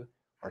issue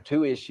or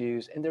two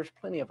issues, and there's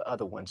plenty of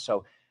other ones.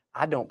 So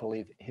I don't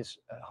believe his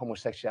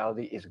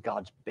homosexuality is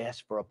God's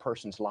best for a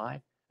person's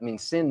life. I mean,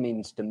 sin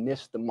means to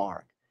miss the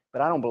mark.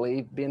 But I don't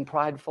believe being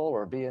prideful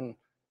or being,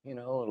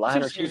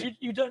 lying or cheating.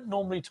 You don't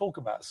normally talk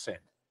about sin.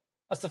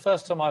 That's the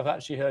first time I've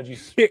actually heard you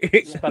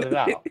spell it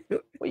out.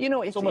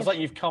 Well, It's almost like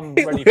you've come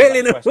ready for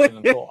that question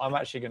and thought, I'm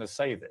actually going to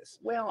say this.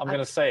 Well, I'm going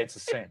to say it's a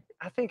sin.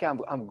 I think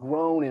I'm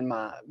grown in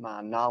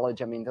my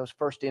knowledge. I mean, those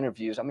first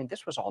interviews,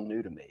 this was all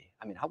new to me.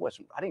 I mean,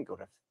 I didn't go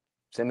to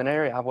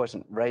seminary. I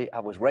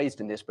was raised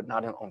in this, but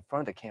not on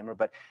front of the camera.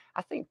 But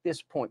I think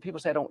this point, people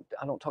say I don't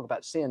talk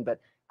about sin,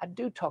 but I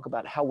do talk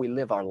about how we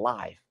live our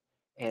life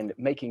and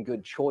making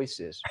good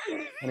choices.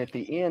 And at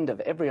the end of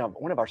every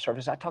one of our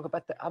services, I talk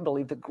about I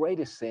believe the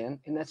greatest sin,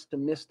 and that's to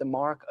miss the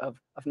mark of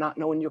not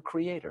knowing your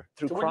Creator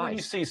through So Christ. when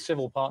you see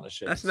civil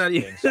partnerships, That's not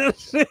being even.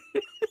 sanctioned,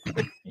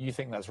 you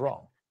think that's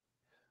wrong?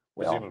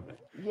 Well, Presumably.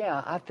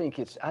 yeah, I think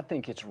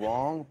it's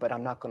wrong, but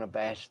I'm not going to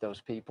bash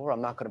those people.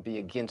 I'm not going to be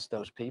against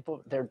those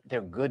people.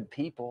 They're good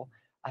people.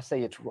 I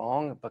say it's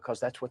wrong because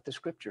that's what the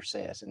Scripture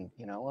says, and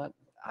you know what?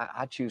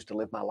 I choose to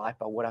live my life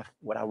by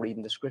what I read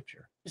in the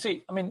Scripture. You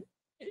see, I mean,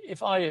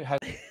 if I had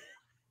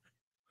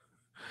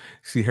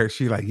See her.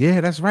 She like,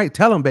 yeah, that's right.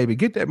 Tell him, baby,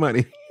 get that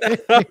money.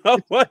 I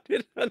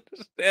wanted to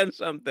understand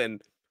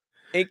something.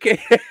 This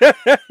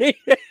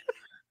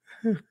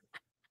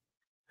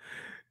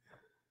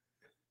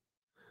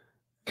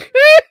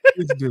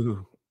This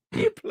dude.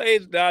 He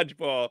plays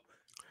dodgeball.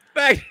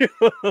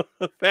 Factual.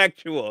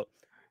 Factual.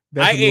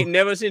 That's I the ain't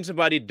never seen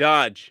somebody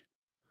dodge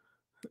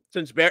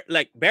since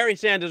Barry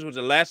Sanders was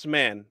the last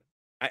man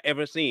I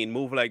ever seen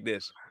move like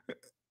this.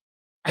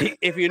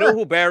 If you know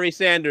who Barry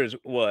Sanders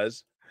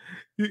was,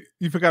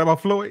 you forgot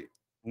about Floyd?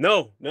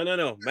 no,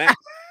 Matt.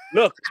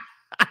 Look,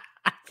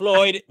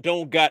 Floyd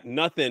don't got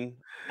nothing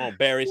on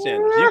Barry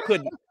Sanders.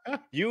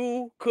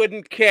 You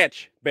couldn't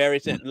catch Barry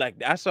Sanders. Like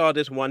I saw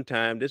this one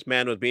time. This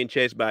man was being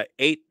chased by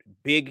 8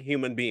 big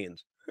human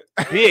beings.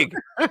 Big,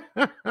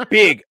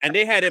 and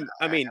they had him.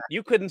 I mean,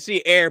 you couldn't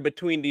see air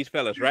between these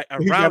fellas, right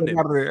around him.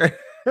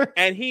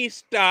 And he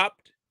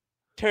stopped,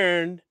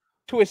 turned,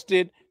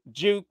 twisted,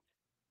 juked.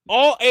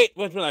 All 8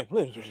 was like,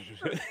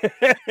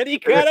 and he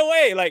got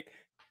away. Like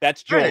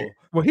that's Joel. Hey,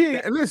 well,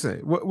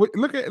 listen.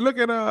 Look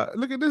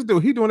at this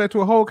dude. He doing that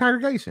to a whole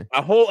congregation.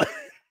 A whole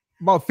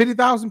about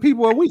 50,000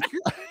 people a week.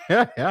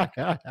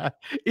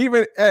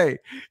 Even I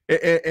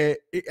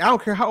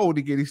don't care how old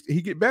he gets.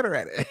 He get better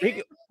at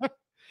it.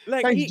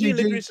 Like he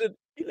literally said,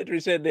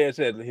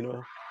 you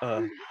know,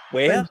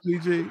 well,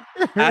 Thanks,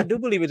 I do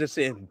believe it's a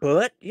sin,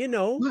 but you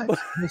know,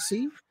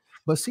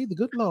 but see, the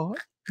good Lord,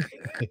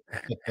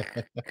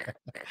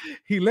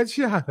 he lets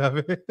you out of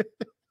it.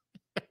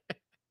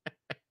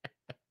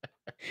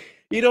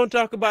 You don't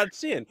talk about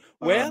sin.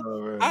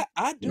 Well,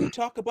 I do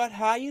talk about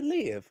how you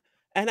live,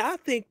 and I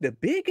think the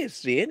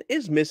biggest sin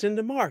is missing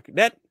the mark.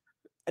 That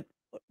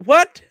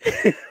what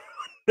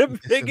the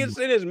biggest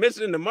sin is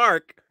missing the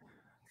mark.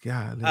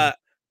 God.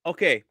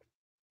 Okay.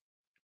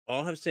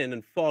 All have sinned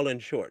and fallen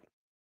short.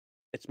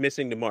 It's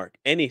missing the mark.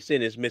 Any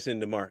sin is missing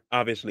the mark,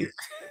 obviously.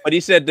 But he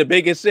said the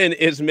biggest sin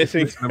is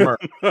missing the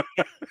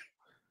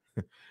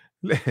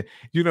mark.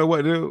 You know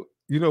what, dude?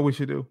 You know what we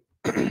should do?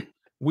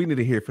 We need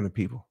to hear from the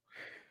people.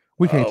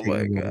 We can't take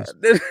my God.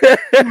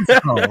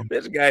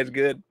 This guy's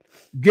good.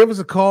 Give us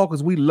a call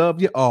because we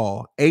love you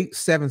all.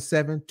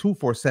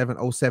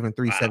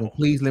 877-247-0737. Wow.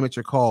 Please limit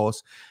your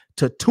calls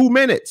to 2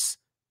 minutes.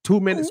 2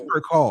 minutes per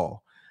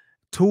call.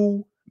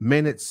 2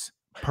 minutes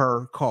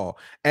per call,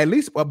 at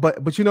least.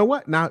 But you know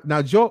what?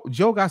 Now Joe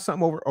got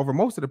something over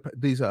most of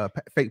these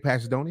fake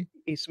pastors, don't he?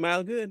 He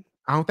smiled good.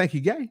 I don't think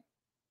he gay,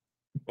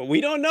 but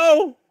we don't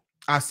know.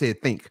 I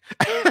said think.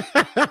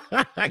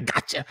 I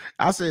gotcha.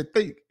 I said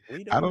think.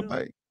 I don't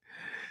think.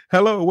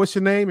 Hello, what's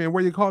your name and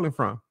where you calling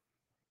from?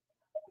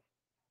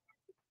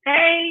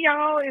 Hey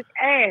y'all, it's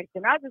Ash,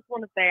 and I just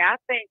want to say I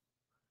think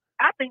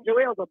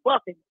Joel's a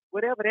buffing,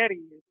 whatever that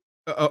is.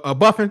 A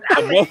buffing?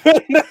 I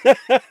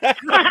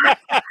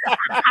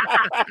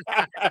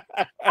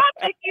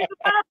think he's a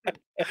buffing.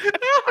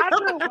 I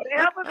do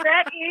whatever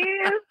that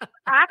is.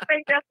 I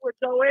think that's what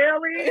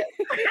Joel is.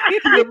 He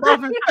a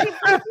buffing.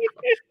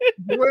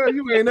 Well,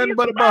 you ain't nothing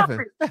but a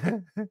buffing.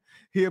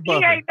 He a buffing.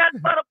 He ain't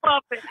nothing but a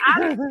buffing.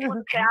 I just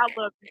want to say I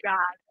love you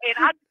guys, and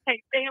I just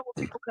can't stand when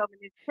people come in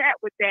and chat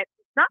with that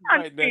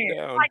nonsense.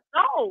 Like,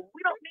 no,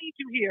 we don't need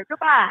you here.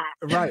 Goodbye.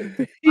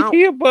 Right.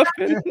 He a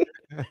buffing.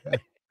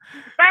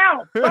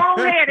 Bounce, go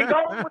ahead and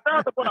go with the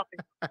other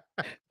buffing.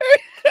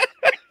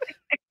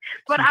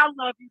 But I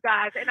love you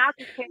guys, and I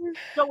just can't.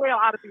 Joel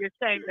ought to be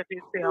ashamed of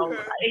himself.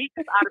 He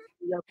just ought to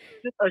be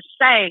just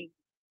ashamed.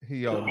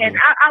 And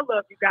I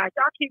love you guys.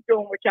 Y'all keep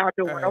doing what y'all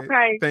doing,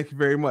 okay? Thank you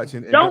very much.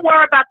 And don't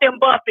worry about them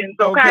buffins,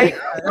 okay?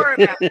 Don't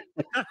worry about it.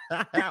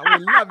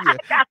 We love you.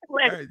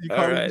 Right, you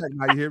call me back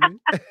now. You hear me?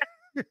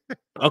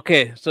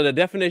 Okay, so the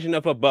definition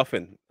of a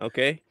buffin.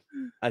 Okay,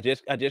 I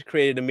just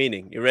created a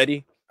meaning. You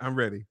ready? I'm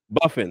ready.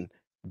 Buffin,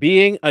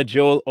 being a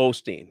Joel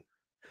Osteen.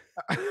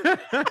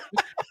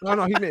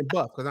 No, he meant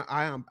buff because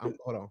I'm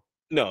hold on.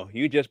 No,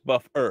 you just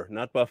buff-er,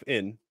 not buff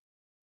in.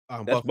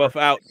 That's buff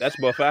out. That's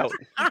buff out.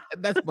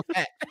 That's buff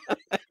at.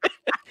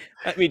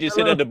 That means you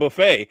sit at the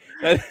buffet.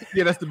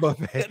 Yeah, that's the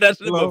buffet. That's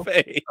the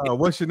buffet.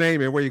 What's your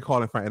name and where you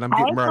calling from? And I'm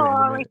getting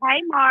Marlon.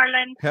 Hey,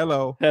 Marlon.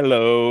 Hello.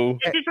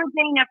 This is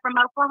Regina from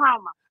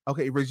Oklahoma.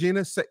 Okay,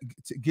 Regina,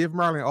 give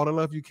Marlon all the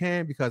love you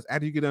can because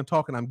after you get done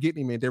talking, I'm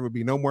getting him and there will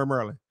be no more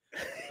Marlon.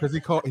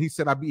 Because he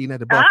said I'd be eating at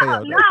the buffet. No. I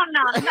love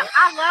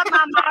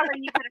my Marlon.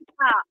 You better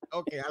stop.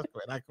 Okay,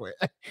 I quit.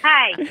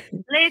 Hey,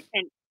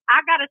 listen,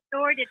 I got a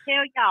story to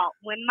tell y'all.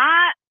 When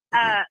my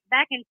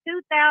back in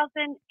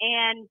 2000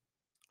 and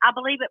I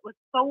believe it was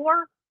 4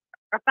 or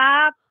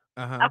 5.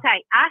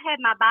 Okay, I had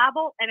my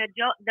Bible and the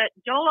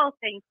Joel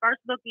Osteen's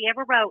first book he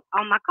ever wrote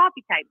on my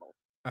coffee table,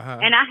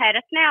 and I had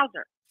a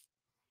schnauzer.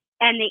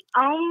 And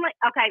I left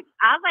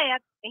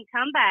and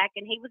come back,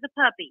 and he was a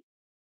puppy.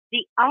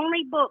 The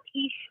only book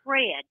he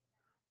shred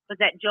was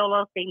that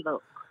Joel Osteen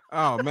book.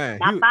 Oh, man.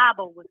 My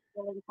Bible was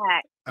still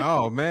intact.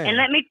 Oh, man. And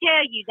let me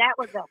tell you, that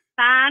was a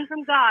sign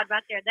from God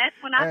right there. That's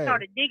when I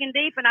started digging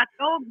deep, and I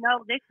told him,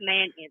 no, this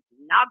man is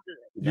not good.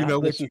 You know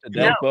what you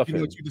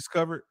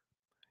discovered?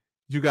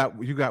 You got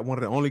one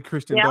of the only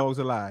Christian dogs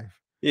alive.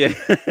 Yeah.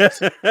 I know that's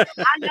right.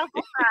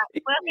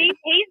 Well,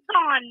 he's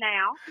gone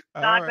now.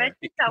 God rest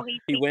his soul.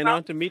 He went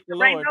on to meet the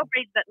Lord.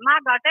 But my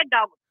God, that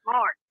dog was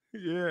smart.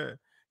 Yeah.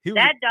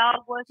 That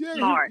dog was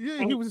smart.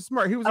 He was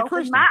smart. He was a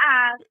Christian. My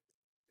eyes.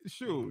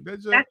 Shoot,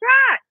 that's right.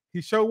 He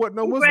sure wasn't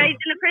no Muslim.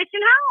 Raised in a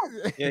Christian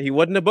home. Yeah, he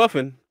wasn't a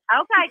buffin.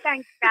 Okay,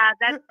 thanks, guys.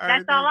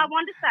 That's all I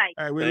wanted to say.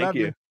 All right, we love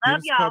you.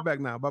 Love y'all. Come back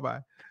now. Bye-bye.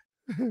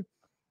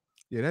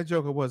 Yeah, that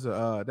Joker was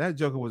a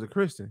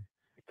Christian.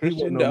 Christian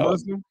he wasn't dog. no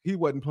Muslim. He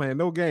wasn't playing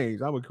no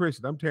games. I'm a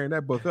Christian. I'm tearing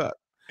that book up.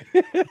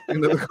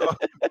 Another call.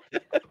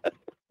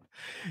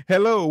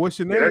 Hello, what's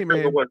your name,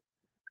 man? Joker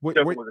was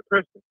a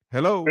Christian.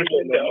 Hello.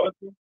 Christian dog.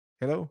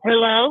 Hello.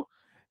 Hello.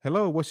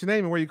 Hello. What's your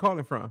name and where you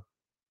calling from?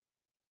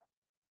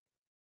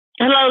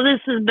 Hello,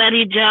 this is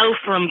Betty Joe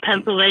from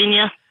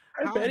Pennsylvania.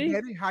 Hi,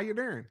 Betty. How you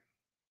doing?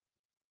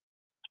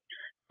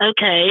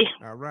 Okay.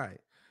 All right.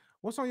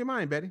 What's on your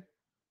mind, Betty?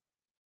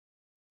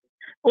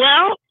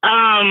 Well,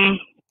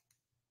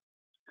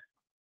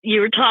 you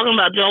were talking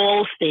about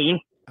Joel Osteen.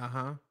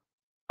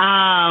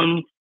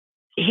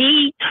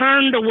 He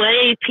turned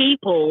away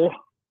people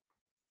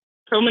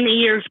so many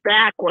years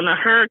back when a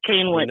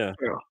hurricane went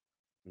through.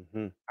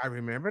 I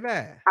remember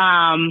that.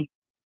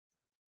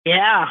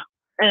 Yeah,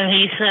 and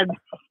he said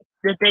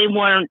that they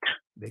weren't.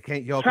 They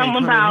can't. Y'all something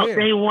can't about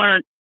they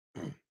weren't.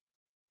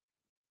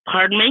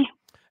 Pardon me.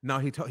 No,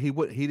 he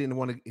didn't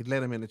want to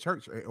let him in the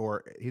church,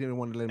 or he didn't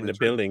want to let him in the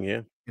building.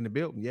 Yeah, in the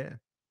building. Yeah.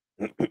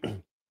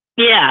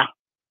 Yeah,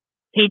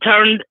 he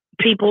turned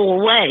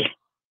people away.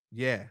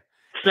 Yeah.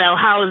 So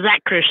how is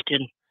that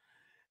Christian?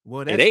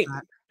 Well, that's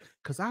not,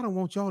 because I don't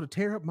want y'all to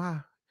tear up my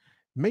 $1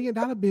 million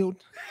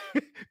building.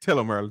 Tell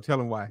them, Earl. Tell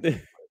them why.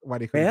 Why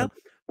they couldn't.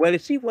 Well, you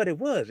see what it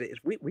was. Is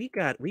we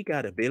got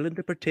a building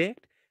to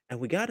protect, and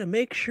we got to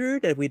make sure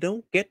that we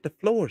don't get the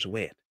floors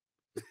wet.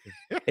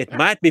 It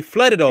might be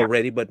flooded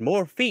already, but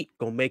more feet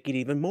gonna make it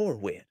even more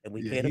wet, and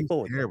we can't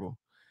afford it. Terrible.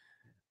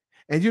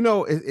 And you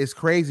know, it's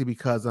crazy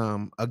because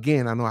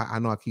again, I know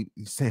I keep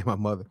saying my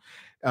mother.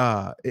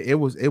 It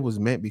was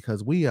meant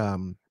because we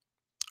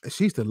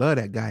she used to love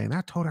that guy, and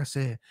I told her, I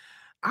said,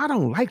 I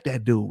don't like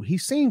that dude. He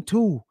seemed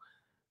too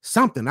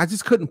something. I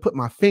just couldn't put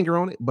my finger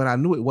on it, but I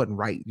knew it wasn't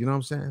right. You know what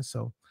I'm saying?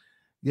 So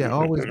yeah,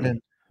 always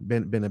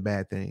been a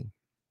bad thing.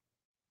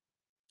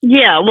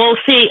 Yeah, well,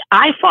 see,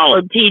 I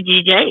followed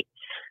TGJ.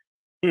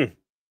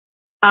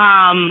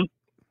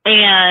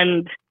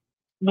 And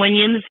when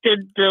you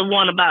understood the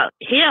one about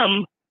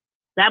him,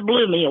 that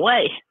blew me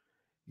away.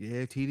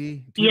 Yeah,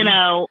 TD. You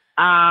know,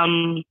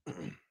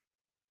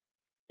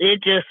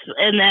 it just,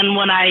 and then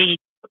when I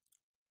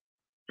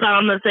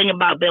found the thing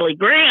about Billy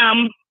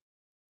Graham,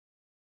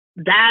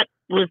 that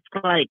was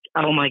like,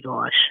 oh my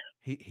gosh.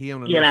 He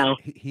on the list. Know,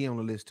 he on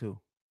the list too.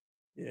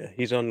 Yeah,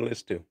 he's on the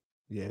list too.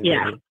 Yeah.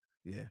 Yeah.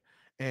 Yeah.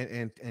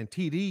 And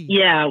TD.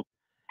 Yeah.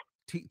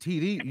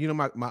 TD, you know,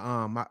 my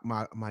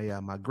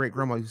great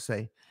grandma used to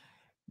say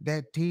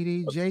that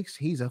TD Jakes,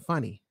 he's a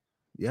funny.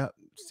 Yep.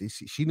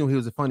 She knew he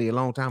was a funny a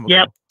long time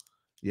ago.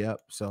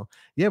 Yep. So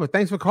yeah, but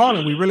thanks for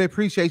calling. We really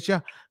appreciate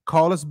you.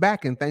 Call us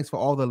back, and thanks for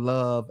all the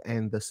love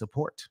and the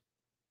support.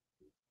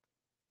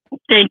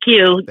 Thank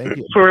you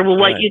for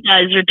what you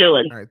guys are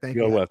doing. All right, thank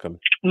you. You're welcome.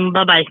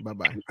 Bye-bye.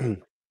 Bye-bye.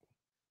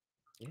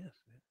 Yes.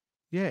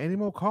 Yeah, any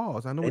more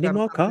calls? I know any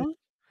more calls?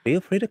 Feel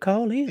free to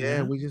call in.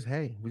 Yeah, we're just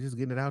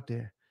getting it out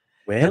there.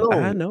 Well, hello.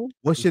 I know.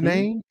 What's your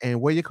name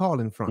and where you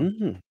calling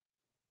from?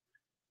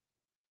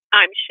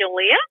 I'm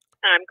Shalia.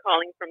 I'm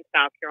calling from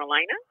South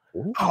Carolina.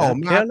 Ooh, oh,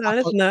 man,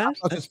 Carolina's nice.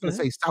 I was just going to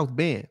say South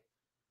Bend.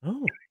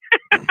 Oh.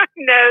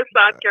 No,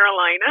 South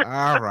Carolina.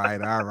 All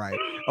right.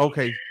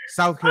 Okay,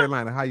 South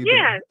Carolina. How you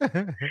doing?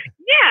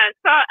 Yeah.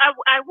 So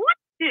I want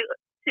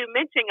to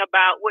mention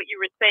about what you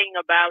were saying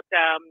about.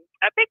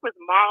 I think it was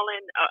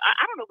Marlon.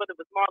 I don't know whether it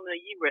was Marlon or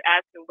you were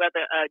asking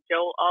whether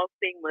Joel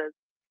Osteen was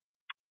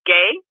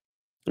gay.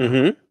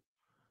 But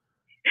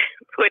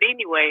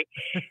anyway,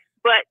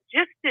 but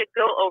just to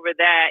go over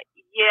that,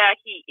 yeah,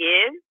 he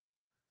is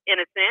in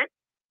a sense.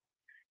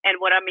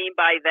 And what I mean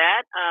by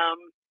that,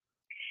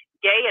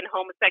 gay and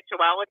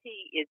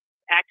homosexuality is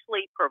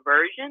actually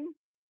perversion.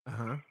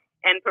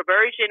 And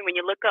perversion, when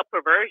you look up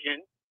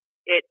perversion,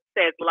 it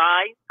says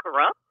lies,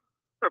 corrupt,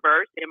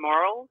 perverse,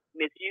 immoral,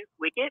 misuse,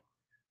 wicked,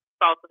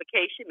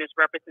 falsification,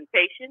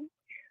 misrepresentation,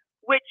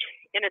 which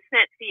in a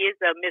sense he is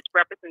a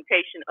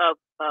misrepresentation of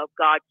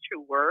God's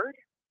true word.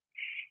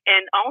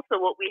 And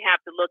also what we have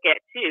to look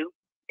at too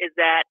is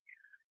that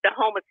the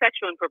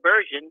homosexual and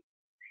perversion,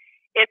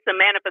 it's a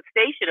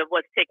manifestation of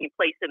what's taking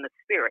place in the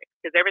spirit,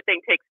 because everything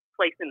takes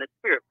place in the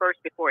spirit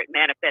first before it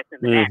manifests in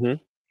the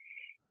natural.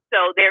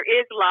 So there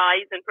is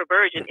lies and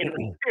perversion in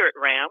the spirit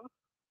realm.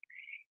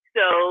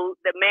 So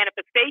the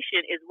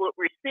manifestation is what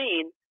we're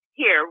seeing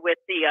here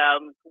with the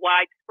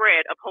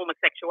widespread of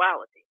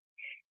homosexuality.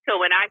 So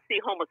when I see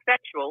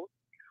homosexuals,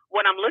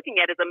 what I'm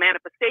looking at is a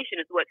manifestation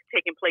is what's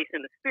taking place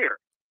in the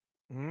spirit.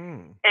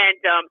 And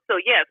so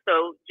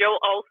Joel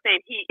Osteen,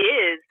 he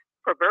is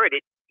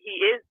perverted. He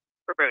is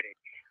perverted,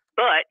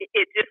 but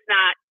it's just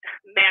not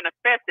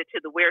manifested to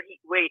where he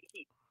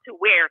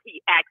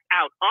acts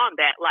out on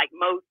that like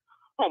most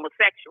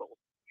homosexuals.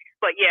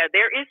 But yeah,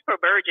 there is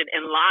perversion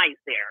and lies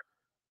there.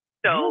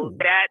 So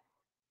that,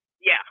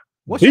 yeah.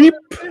 What you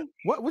say?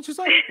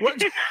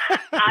 What?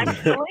 I'm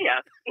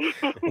Shalia.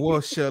 Well,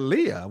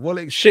 Shalia.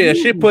 Well,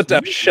 she put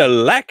up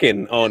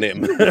shellacking on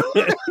him.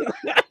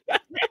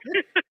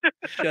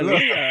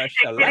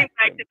 Getting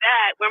back to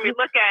that, when we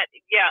look at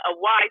a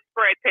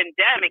widespread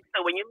pandemic,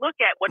 so when you look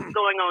at what's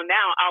going on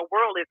now, our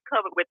world is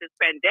covered with this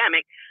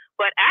pandemic,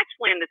 but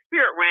actually in the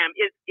spirit realm,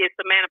 it's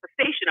a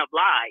manifestation of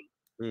lies.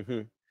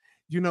 Mm-hmm.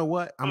 You know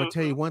what? I'm gonna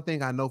tell you one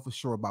thing I know for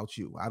sure about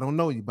you. I don't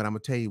know you, but I'm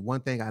gonna tell you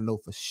one thing I know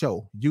for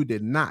sure. You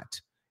did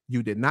not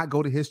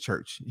go to his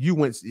church. You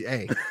went,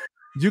 hey,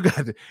 you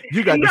got the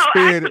spirit.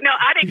 Actually, no,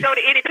 I didn't go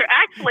to any church.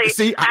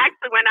 Actually,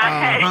 when I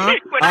had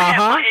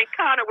my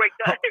encounter with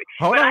God,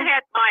 I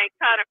had my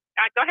encounter.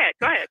 Go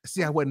ahead.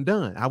 See, I wasn't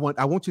done. I want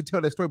you to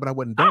tell that story, but I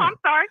wasn't done. Oh, I'm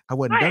sorry. I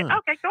wasn't done.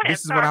 Okay, go ahead.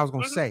 This is what I was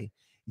gonna say.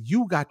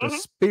 You got the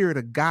Spirit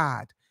of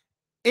God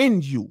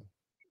in you.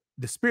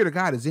 The Spirit of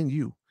God is in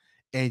you.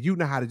 And you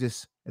know how to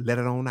just let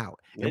it on out,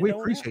 and we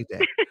appreciate that.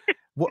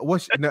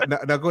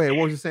 Now go ahead.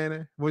 What was you saying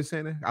there?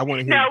 I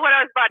want to hear. No, what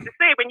I was about to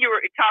say when you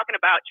were talking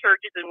about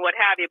churches and what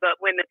have you,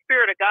 but when the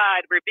Spirit of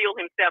God revealed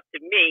Himself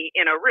to me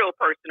in a real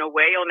personal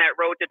way on that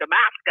road to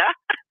Damascus.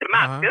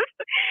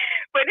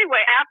 But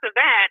anyway, after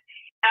that,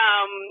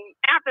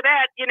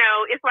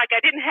 it's like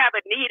I didn't have a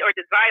need or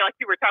desire, like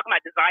you were talking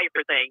about desire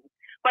for things.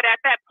 But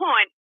at that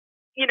point,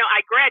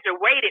 I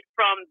graduated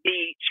from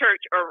the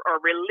church or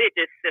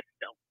religious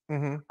system.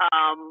 And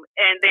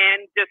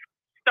then just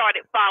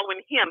started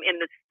following Him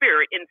in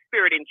spirit and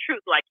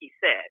truth, like He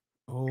said.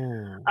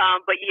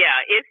 But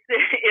yeah,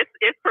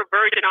 it's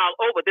perversion all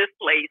over this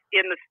place,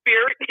 in the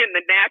spirit, in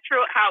the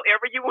natural,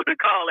 however you want to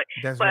call it.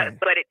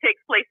 But it takes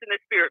place in the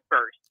spirit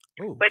first.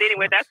 But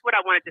anyway, that's what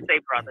I wanted to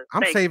say, brother.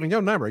 I'm saving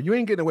your number. You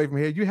ain't getting away from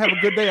here. You have a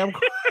good day.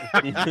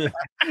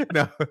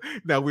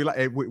 No,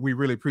 we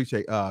really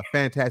appreciate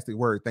fantastic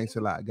word. Thanks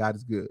a lot. God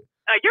is good.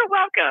 You're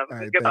welcome.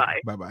 Right, goodbye.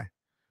 Bye-bye.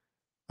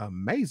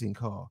 Amazing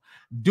call.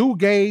 Do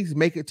gays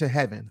make it to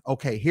heaven?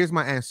 Okay, here's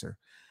my answer.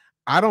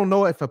 I don't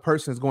know if a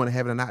person is going to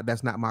heaven or not.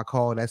 That's not my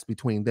call. That's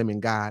between them and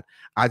God.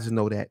 I just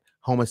know that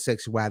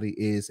homosexuality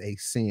is a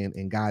sin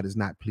and God is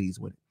not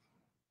pleased with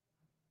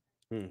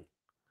it.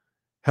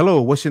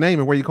 Hello, what's your name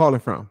and where you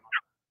calling from?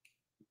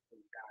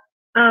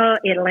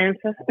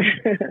 Atlanta.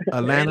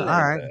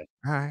 Atlanta.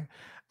 All right.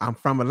 I'm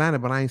from Atlanta,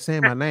 but I ain't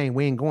saying my name.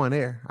 We ain't going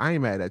there. I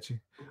ain't mad at you.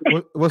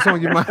 What's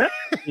on your mind?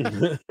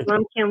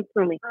 I'm Kim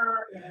Sumi.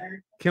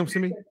 Kim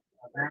Sumi?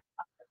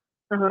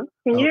 Can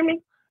you hear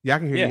me? Yeah, I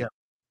can hear you.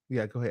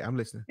 Yeah, go ahead. I'm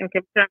listening.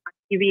 Okay, turn my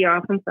TV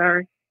off. I'm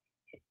sorry.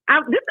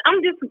 I'm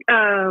just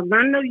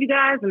learning of you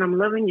guys, and I'm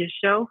loving your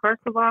show.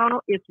 First of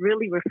all, it's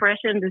really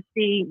refreshing to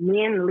see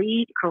men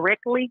lead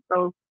correctly.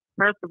 So,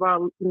 first of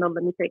all,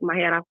 let me take my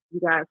hat off to you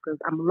guys because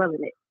I'm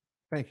loving it.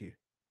 Thank you.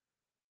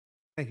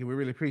 We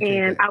really appreciate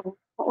it.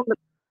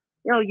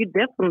 And you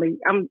definitely.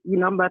 I'm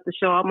about to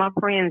show all my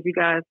friends you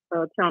guys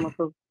channel.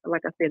 So,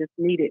 like I said, it's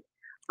needed.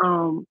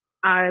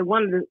 I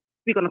wanted to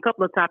speak on a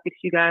couple of topics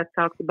you guys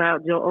talked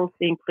about. Joel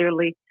Osteen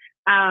clearly.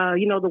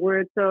 The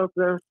word tells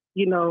us,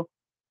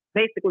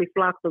 basically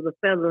flocks of a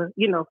feather,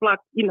 flock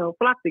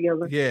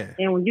together. Yeah.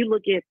 And when you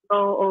look at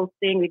Joel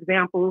Osteen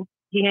example,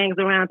 he hangs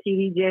around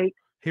TD Jakes.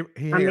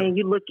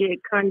 You look at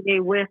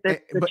Kanye West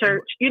at the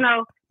church,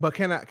 But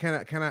can I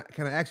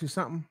ask you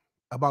something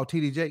about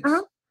TD Jakes?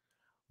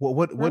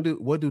 What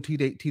do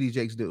TD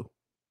Jakes do?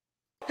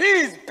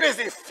 He's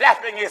busy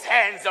flapping his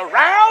hands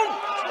around.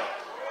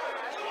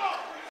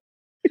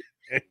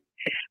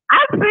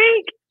 I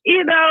think,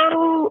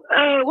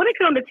 when it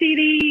comes to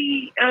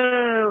TD,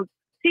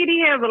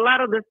 TD has a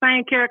lot of the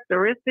same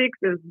characteristics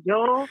as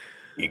Joel.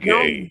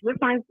 The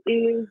difference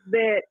is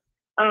that,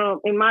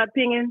 in my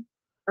opinion,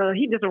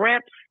 he just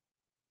wraps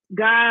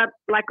God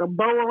like a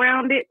bow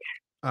around it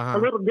a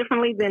little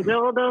differently than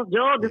Joel does.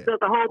 Joel just does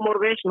a whole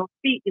motivational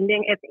speech and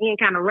then at the end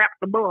kind of wraps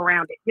the bow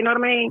around it. You know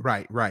what I mean?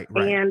 Right.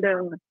 And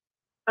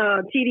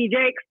TD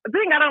Jakes, the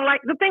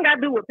thing I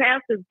do with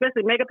pastors,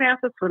 especially mega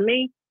pastors, for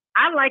me,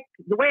 I like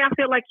the way I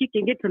feel like you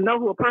can get to know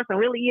who a person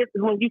really is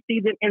when you see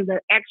them in the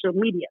actual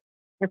media.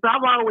 And so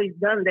I've always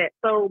done that.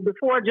 So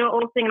before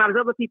Joel Osteen and all those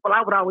other people,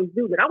 I would always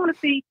do that. I want to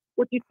see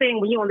what you're saying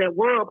when you're on that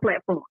world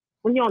platform,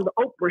 when you're on the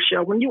Oprah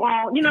show, when you're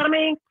on, you know what I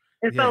mean?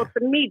 And so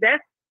to me,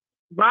 that's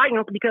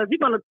volumes because you're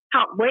going to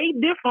talk way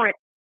different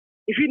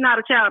if you're not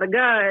a child of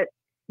God,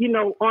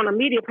 on a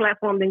media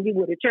platform than you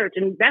would at church.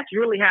 And that's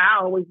really how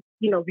I always,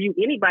 view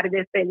anybody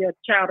that say they're a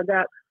child of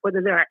God,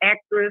 whether they're an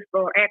actress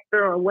or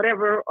actor or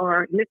whatever,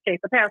 or in this case,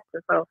 a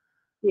pastor. So,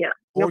 yeah,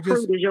 fruit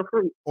is your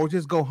fruit. Or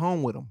just go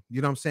home with them.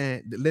 You know what I'm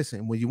saying?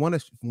 Listen, when you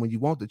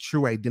want the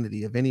true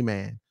identity of any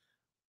man,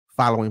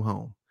 follow him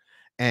home.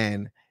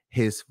 And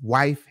his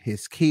wife,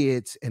 his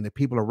kids, and the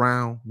people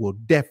around will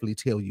definitely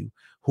tell you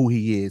who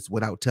he is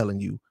without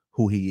telling you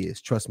who he is.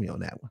 Trust me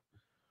on that one.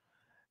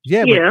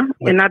 Yeah.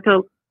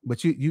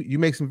 But you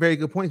make some very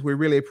good points. We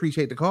really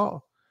appreciate the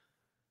call.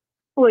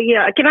 Well,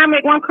 yeah. Can I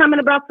make one comment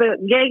about the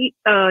gay?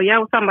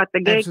 Y'all was talking about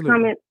the gay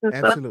comments and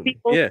stuff.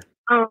 People. Yeah.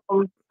 A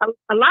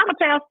lot of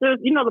pastors,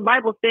 the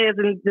Bible says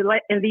in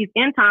these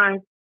end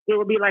times, it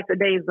will be like the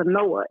days of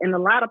Noah. And a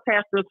lot of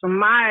pastors, from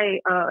my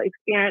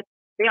experience,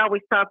 they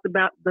always talked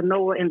about the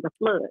Noah and the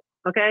flood.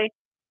 Okay,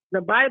 the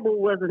Bible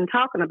wasn't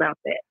talking about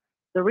that.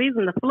 The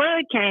reason the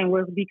flood came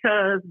was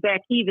because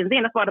back even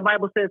then, that's why the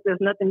Bible says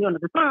there's nothing new under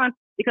the sun,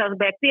 because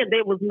back then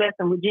they was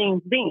messing with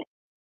genes then.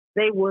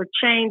 They were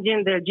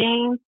changing their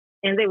genes,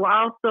 and they were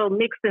also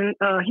mixing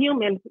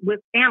humans with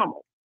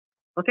animals,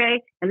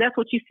 okay? And that's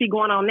what you see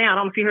going on now. I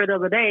don't know if you heard the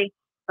other day,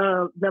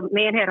 the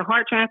man had a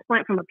heart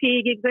transplant from a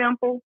pig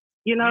example,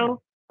 you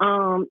know?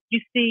 You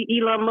see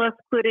Elon Musk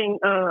putting,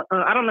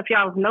 I don't know if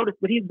y'all have noticed,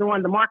 but he's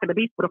doing the mark of the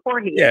beast for the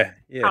forehead. Yeah.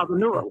 Called the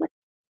Neuralink.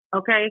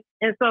 Okay.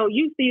 And so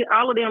you see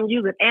all of them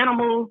using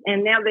animals,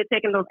 and now they're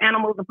taking those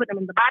animals and putting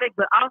them in the body.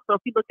 But also,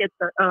 if you look at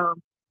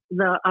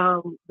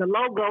the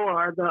logo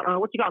or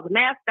the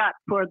mascot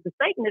for the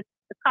Satanists,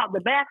 it's called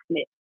the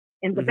batsmith.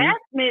 And the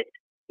batsmith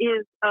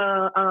is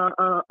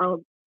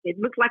it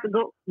looks like a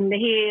goat in the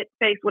head,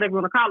 face, whatever you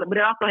want to call it, but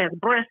it also has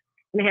breasts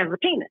and it has a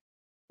penis,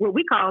 what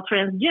we call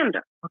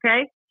transgender.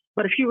 Okay.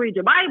 But if you read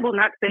your Bible,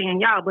 not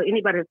saying y'all, but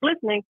anybody that's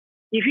listening,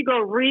 if you go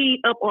read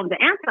up on the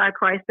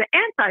Antichrist,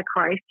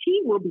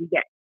 he will be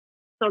gay.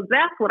 So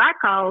that's what I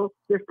call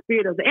the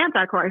spirit of the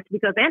Antichrist,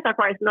 because the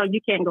Antichrist knows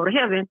you can't go to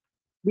heaven,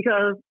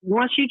 because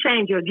once you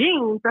change your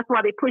genes, that's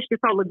why they push this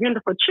whole agenda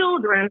for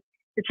children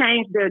to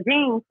change their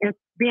genes and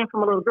being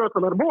from a little girl to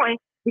a little boy,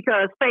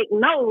 because fake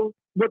knows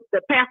what the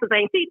pastors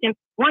ain't teaching.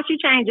 Once you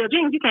change your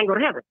genes, you can't go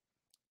to heaven.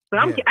 But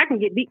I can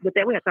get deep with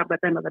that. We'll talk about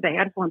that another day.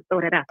 I just want to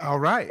throw that out. All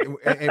right.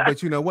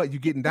 But you know what? You're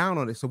getting down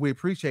on it. So we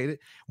appreciate it.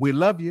 We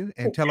love you,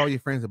 and tell all your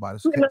friends about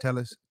us. Tell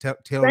all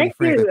your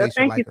friends that they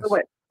should like us.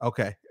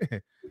 Okay.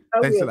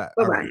 Thanks a lot.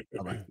 All right.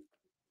 Bye-bye.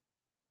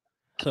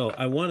 So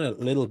I want a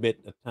little bit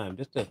of time,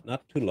 just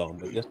not too long,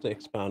 but just to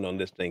expound on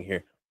this thing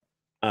here.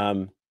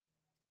 I'm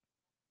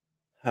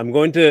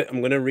going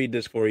to read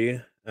this for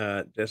you.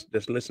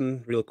 Just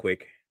listen real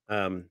quick.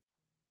 Do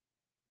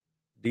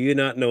you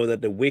not know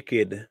that the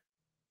wicked,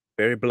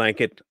 very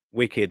blanket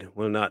wicked,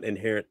 will not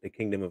inherit the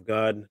kingdom of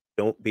God?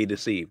 Don't be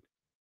deceived.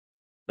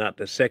 Not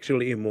the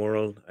sexually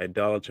immoral,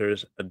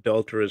 idolaters,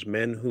 adulterers,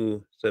 men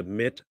who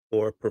submit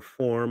or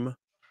perform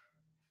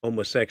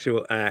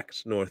homosexual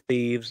acts, nor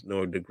thieves,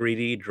 nor the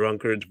greedy,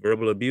 drunkards,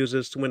 verbal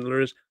abusers,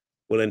 swindlers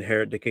will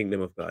inherit the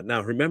kingdom of God.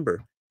 Now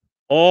remember,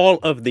 all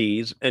of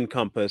these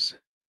encompass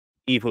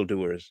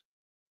evildoers,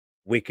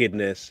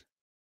 wickedness,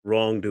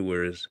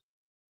 wrongdoers,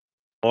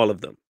 all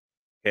of them.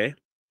 Okay?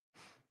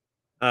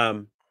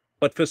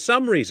 But for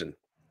some reason,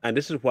 and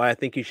this is why I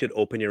think you should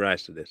open your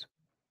eyes to this,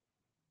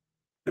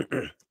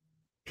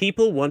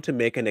 people want to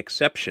make an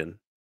exception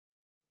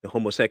to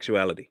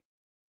homosexuality.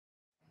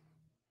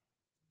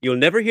 You'll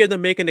never hear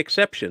them make an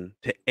exception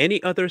to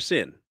any other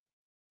sin.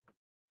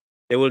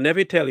 They will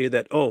never tell you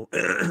that, oh,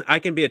 I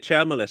can be a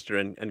child molester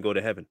and go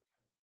to heaven.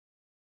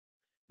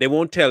 They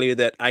won't tell you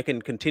that I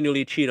can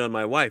continually cheat on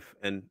my wife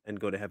and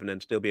go to heaven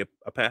and still be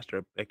a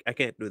pastor. I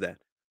can't do that.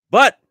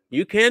 But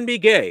you can be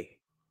gay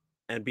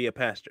and be a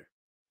pastor.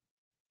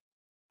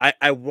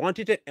 I want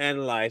you to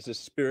analyze the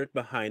spirit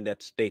behind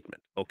that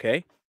statement,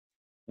 okay?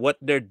 What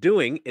they're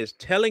doing is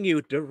telling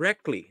you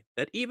directly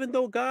that even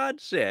though God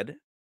said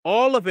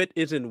all of it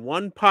is in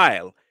one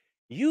pile,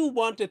 you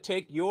want to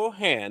take your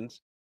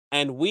hands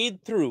and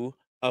weed through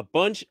a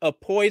bunch of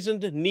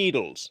poisoned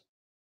needles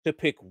to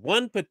pick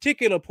one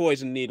particular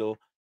poison needle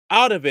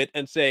out of it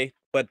and say,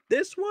 but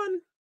this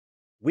one,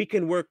 we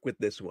can work with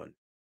this one.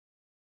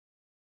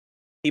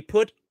 He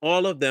put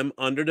all of them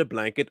under the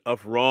blanket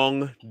of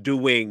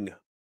wrongdoing.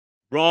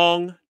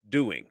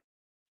 Wrongdoing.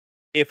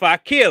 If I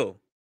kill,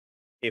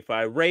 if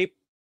I rape,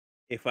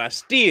 if I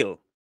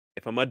steal,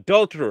 if I'm an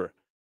adulterer,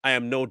 I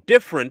am no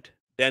different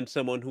than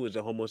someone who is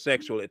a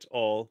homosexual. It's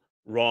all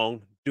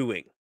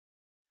wrongdoing.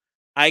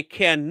 I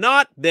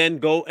cannot then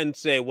go and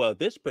say, well,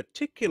 this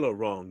particular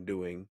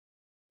wrongdoing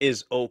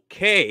is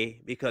okay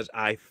because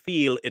I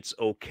feel it's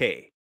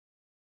okay.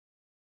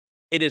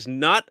 It is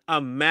not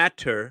a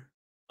matter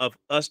of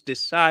us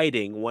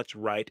deciding what's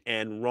right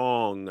and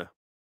wrong.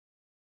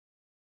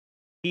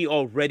 He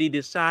already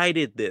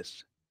decided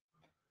this.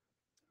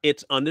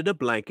 It's under the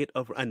blanket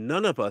of, and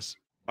none of us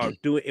are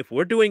doing, if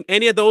we're doing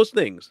any of those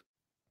things,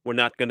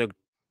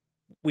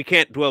 we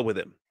can't dwell with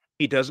him.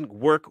 He doesn't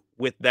work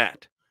with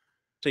that.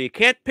 So you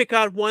can't pick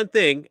out one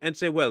thing and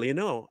say, well,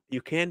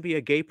 you can be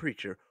a gay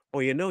preacher,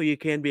 or you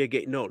can be a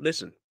gay. No,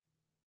 listen.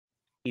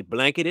 He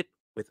blanketed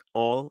with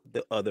all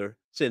the other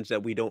sins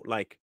that we don't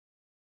like.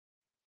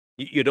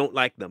 You don't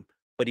like them,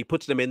 but he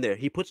puts them in there.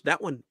 He puts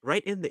that one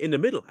right in the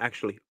middle,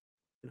 actually.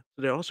 So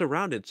they're all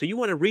surrounded. So you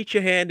want to reach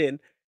your hand in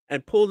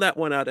and pull that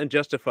one out and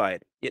justify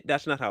it.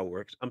 That's not how it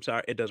works. I'm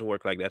sorry, it doesn't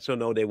work like that. So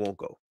no, they won't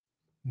go.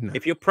 No.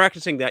 If you're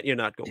practicing that, you're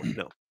not going.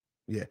 No.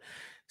 Yeah.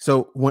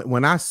 So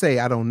when I say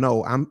I don't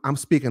know, I'm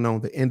speaking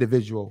on the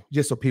individual,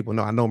 just so people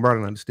know. I know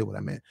Merlin understood what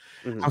I meant.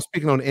 Mm-hmm. I'm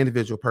speaking on the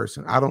individual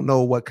person. I don't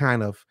know what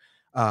kind of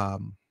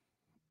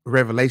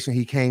revelation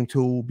he came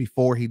to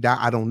before he died.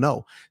 I don't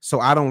know. So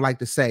I don't like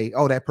to say,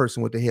 oh, that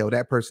person went to hell.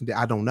 That person did.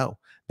 I don't know.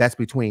 That's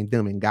between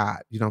them and God.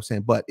 You know what I'm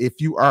saying? But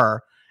if you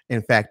are,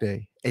 in fact,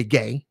 a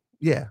gay,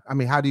 yeah. I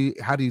mean, how do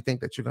you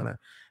think that you're gonna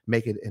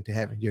make it into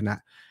heaven? You're not.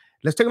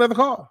 Let's take another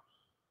call.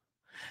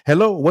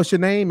 Hello, what's your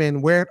name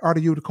and where are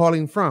you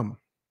calling from?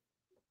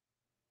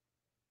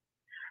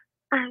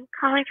 I'm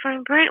calling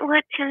from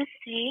Brentwood,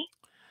 Tennessee.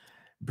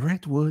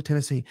 Brentwood,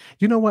 Tennessee.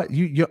 You know what?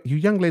 You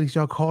young ladies,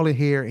 y'all call it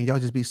here and y'all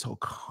just be so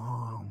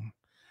calm.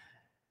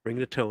 Bring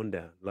the tone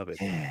down. Love it.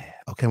 Yeah.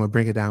 Okay, I'm gonna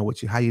bring it down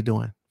with you. How you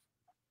doing?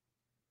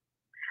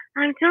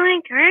 I'm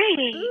doing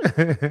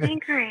great.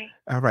 Doing great.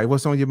 All right.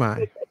 What's on your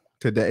mind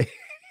today?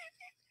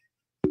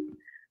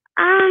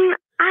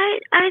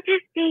 I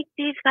just think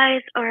these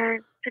guys are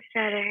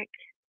pathetic.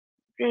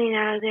 You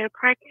know, they're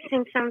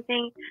practicing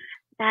something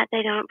that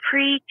they don't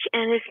preach,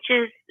 and it's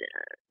just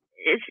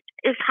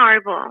it's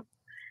horrible.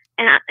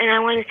 And I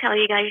want to tell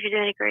you guys, you're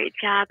doing a great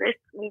job. It's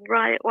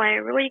right why I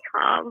really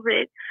called,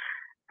 but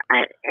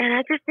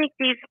I just think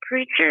these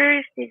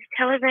preachers, these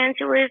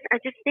televangelists, I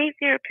just think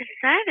they're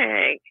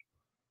pathetic.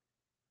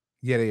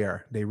 Yeah, they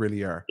are. They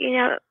really are. You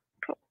know,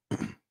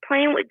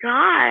 playing with God.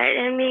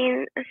 I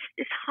mean,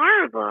 it's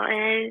horrible,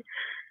 and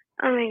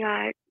oh my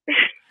God.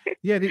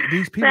 Yeah,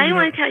 these people. But I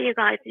want to tell you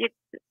guys.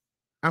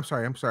 I'm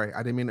sorry.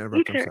 I didn't mean to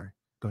interrupt. I'm sorry.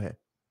 Go ahead.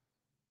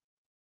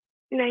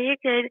 No, you're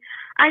good.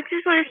 I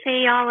just want to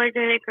say y'all are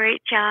doing a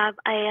great job.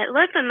 I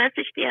left a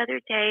message the other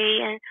day,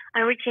 and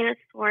I'm Regina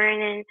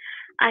Sworn, and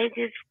I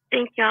just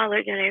think y'all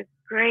are doing a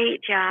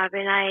great job,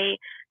 and I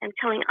am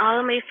telling all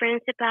of my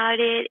friends about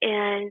it,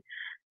 and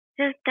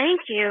just thank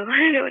you. I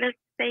don't know what to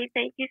say.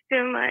 Thank you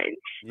so much.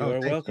 You are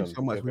welcome. Thank you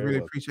so much. You're We very really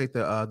welcome. appreciate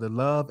the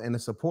love and the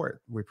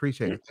support. We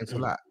appreciate it. Thanks a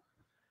lot.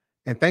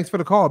 And thanks for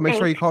the call. Make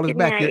sure you call us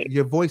back.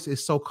 Your voice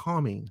is so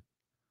calming.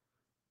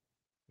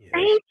 Yes,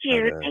 Thank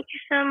you. Thank you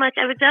so much.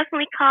 I would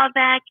definitely call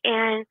back,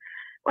 and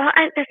well,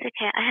 that's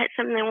okay. I had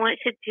something I wanted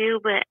to do,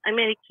 but I'm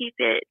going to keep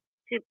it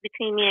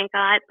between me and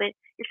God. But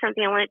it's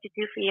something I wanted to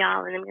do for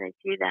y'all, and I'm going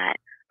to do that.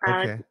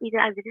 Okay.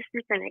 Either this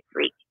week or next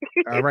week.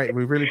 All right.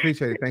 We really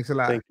appreciate it. Thanks a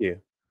lot. Thank you.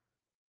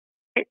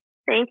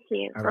 Thank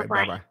you. All right.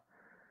 Bye-bye. Bye-bye.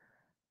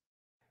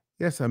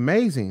 Yes,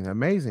 amazing.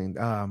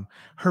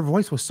 Her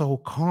voice was so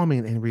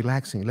calming and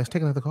relaxing. Let's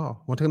take another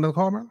call. Want to take another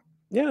call, Marlon?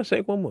 Yeah,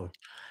 take one more.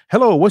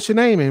 Hello, what's your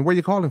name and where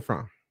you calling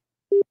from?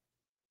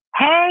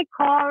 Hey,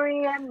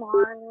 Corey and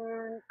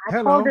Martin.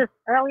 I called this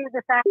earlier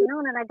this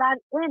afternoon and I got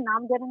in.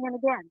 I'm getting in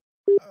again.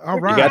 All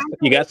right.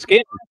 You got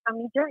skin. From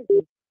New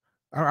Jersey.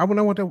 I want to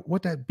know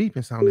what that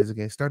beeping sound is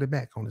again. Started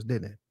back on us,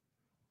 didn't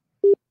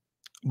it?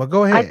 But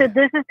go ahead. I said,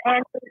 this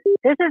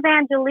is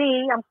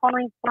Angelique. I'm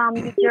calling from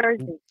New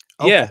Jersey.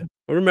 Okay. Yeah,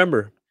 I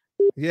remember.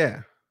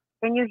 Yeah.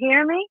 Can you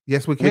hear me?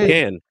 Yes, we can. We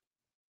can.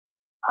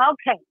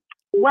 Okay.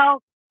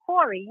 Well,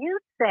 Corey, you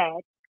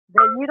said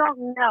that you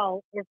don't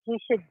know if you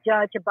should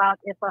judge about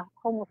if a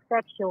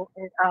homosexual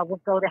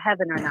would go to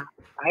heaven or not,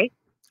 right?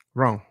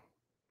 Wrong.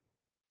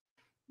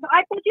 No,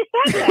 I thought you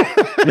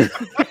said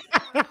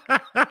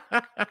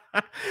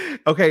that.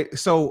 Okay,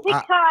 so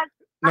because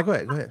no, go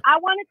ahead. I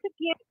wanted to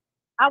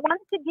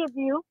give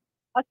you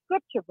a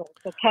scripture verse,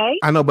 okay?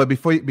 I know, but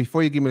before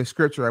you give me the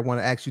scripture, I want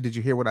to ask you, did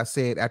you hear what I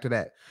said after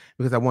that?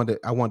 Because I wanted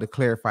to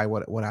clarify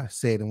what I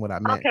said and what I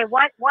meant. Okay,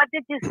 what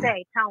did you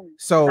say? Tell me.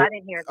 So I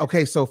didn't hear that.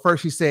 Okay, so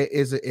first she said,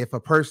 if a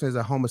person is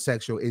a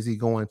homosexual, is he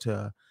going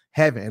to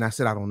heaven? And I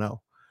said, I don't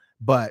know.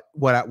 But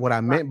what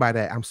I meant by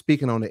that, I'm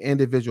speaking on the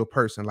individual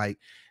person. Like,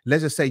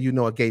 let's just say you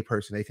know a gay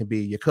person. It can be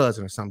your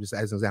cousin or something. Just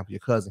as an example, your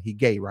cousin, he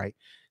gay, right?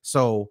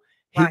 So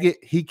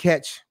he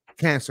catch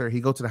cancer, he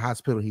go to the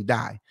hospital, he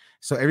die.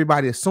 So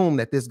everybody assumed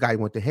that this guy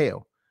went to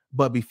hell.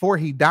 But before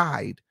he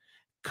died,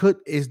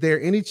 is there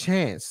any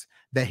chance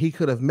that he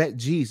could have met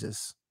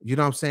Jesus? You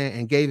know what I'm saying?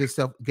 And gave his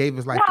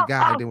life to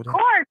God.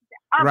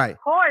 Of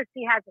course,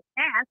 he has a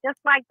chance, just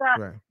like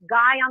the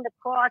guy on the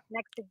cross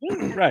next to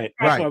Jesus. Right.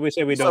 That's why we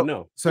say we don't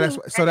know. So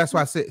that's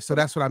why I said. So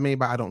that's what I mean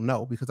by I don't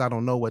know, because I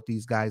don't know what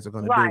these guys are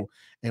going to do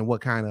and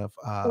what kind of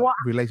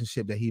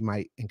relationship that he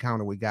might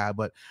encounter with God.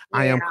 But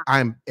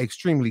I'm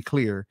extremely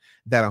clear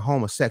that a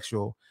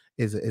homosexual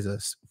is a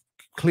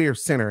clear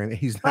sinner, and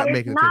he's not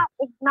making it.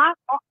 It's not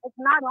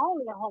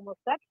only a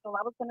homosexual.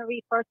 I was going to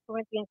read 1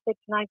 Corinthians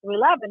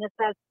 6:9-11. It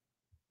says,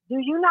 "Do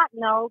you not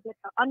know that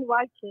the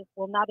unrighteous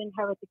will not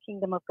inherit the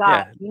kingdom of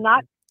God? Do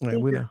not be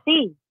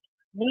deceived,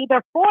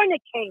 neither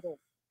fornicators,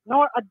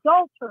 nor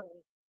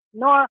adulterers,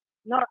 nor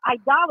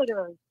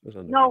idolaters,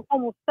 nor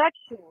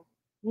homosexuals,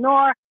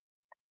 nor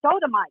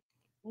sodomites,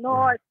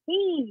 nor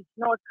thieves,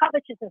 nor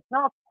covetousness."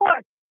 Now, of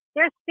course,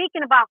 they're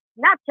speaking about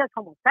not just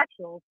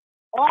homosexuals,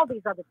 all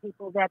these other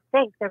people that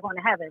think they're going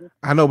to heaven.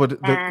 I know, but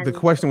the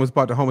question was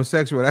about the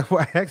homosexual. That's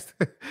why I asked.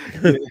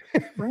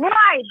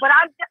 Right, but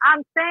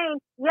I'm saying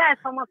yes,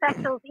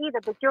 homosexuals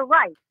either. But you're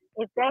right.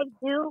 If they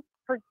do,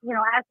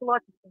 ask the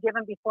Lord to forgive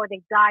them before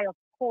they die, of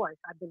course,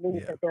 I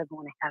believe that they're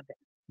going to heaven.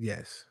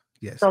 Yes,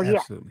 so,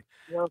 absolutely.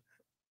 You're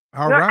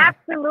right.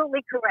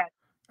 absolutely correct.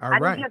 All I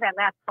right. didn't hear that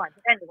last part,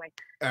 but anyway.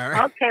 All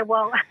right. Okay,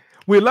 well,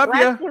 we love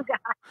you. You guys.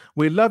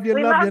 We love you,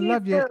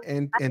 love you, too.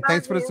 and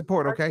thanks for the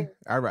support. Okay.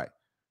 All right.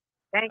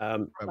 Thank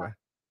you. Bye-bye.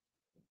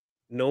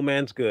 No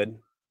man's good,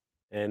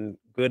 and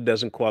good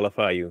doesn't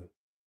qualify you.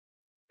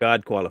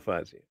 God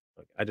qualifies you.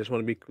 I just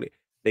want to be clear.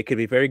 They could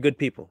be very good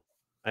people.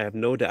 I have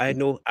no doubt.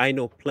 I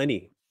know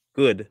plenty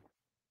good,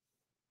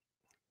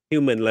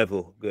 human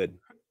level good,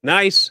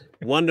 nice,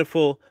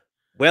 wonderful,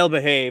 well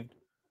behaved,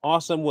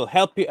 awesome, will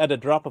help you at the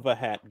drop of a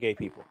hat. Gay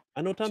people,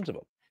 I know tons of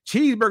them.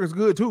 Cheeseburgers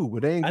good too,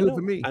 but they ain't good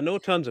for me. I know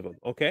tons of them.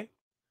 Okay,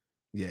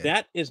 yeah,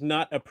 that is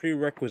not a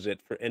prerequisite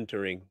for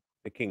entering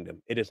the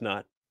kingdom. It is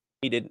not.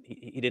 He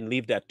didn't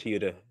leave that to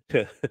you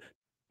to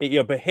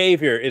your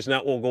behavior is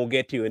not what will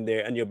get you in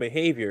there, and your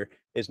behavior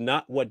is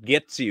not what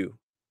gets you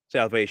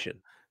salvation.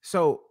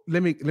 So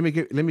let me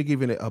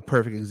give you a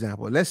perfect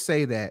example. Let's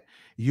say that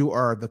you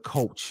are the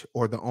coach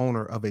or the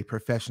owner of a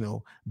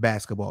professional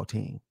basketball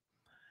team,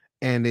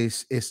 and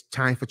it's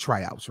time for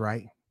tryouts,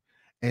 right?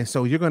 And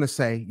so you're going to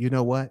say, you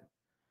know what?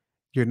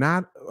 You're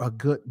not a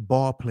good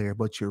ball player,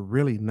 but you're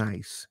really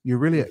nice. You're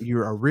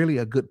really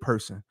a good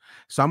person.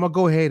 So I'm gonna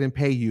go ahead and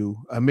pay you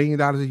 $1 million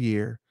a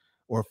year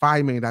or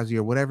 $5 million a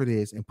year, whatever it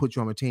is, and put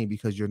you on my team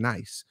because you're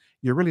nice.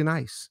 You're really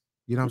nice.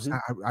 You know what I'm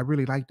saying? I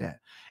really like that.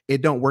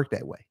 It don't work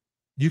that way.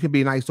 You can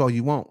be nice all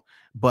you want,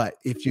 but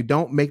if you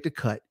don't make the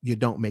cut, you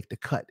don't make the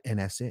cut, and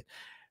that's it.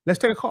 Let's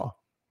take a call.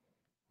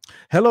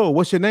 Hello,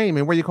 what's your name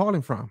and where you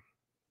calling from?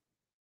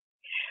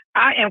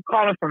 I am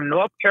calling from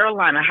North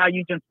Carolina. How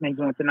you gentlemen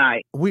doing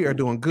tonight? We are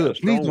doing good.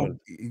 Please don't.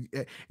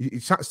 You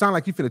sound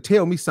like you finna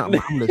tell me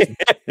something. I'm listening.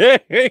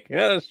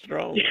 Got a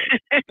strong.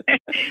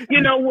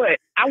 You know what?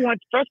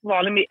 First of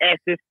all, let me ask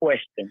this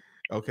question.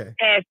 Okay.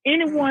 Has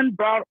anyone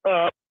brought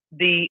up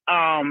the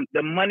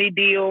money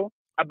deal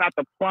about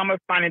the plumber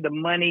finding the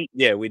money?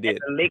 Yeah, we did.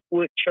 At the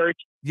Lakewood Church.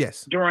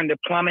 Yes. During the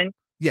plumbing.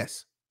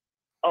 Yes.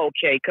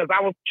 Okay, because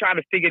I was trying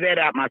to figure that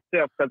out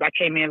myself because I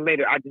came in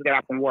later. I just got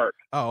out from work.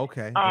 Oh,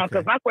 okay.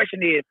 Because my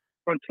question is,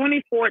 from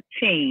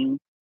 2014,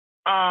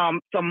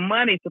 some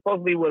money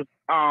supposedly was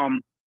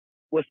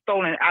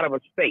stolen out of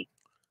a safe,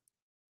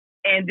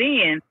 and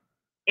then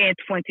in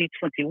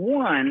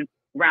 2021,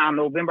 around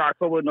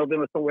October,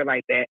 November, somewhere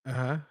like that,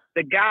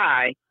 the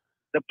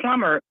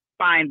plumber,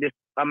 find this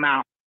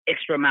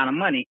extra amount of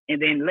money,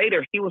 and then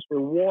later he was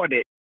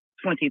rewarded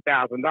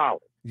 $20,000.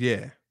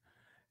 Yeah.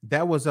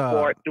 That was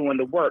for doing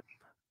the work.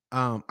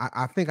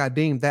 I think I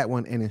deemed that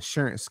one an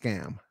insurance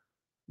scam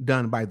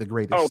done by the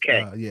greatest.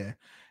 Okay. Yeah.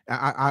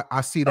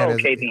 I see that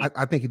as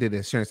I think he did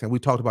insurance, and we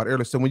talked about it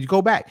earlier. So when you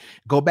go back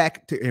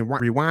to and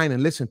rewind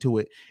and listen to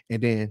it,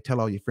 and then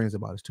tell all your friends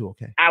about it too.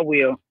 Okay. I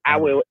will,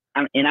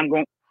 and I'm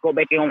going to go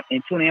back on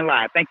and tune in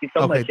live. Thank you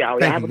so much, y'all.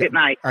 Have a good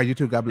night. All right, you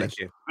too. God bless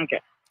you. Okay.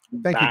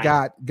 Thank you,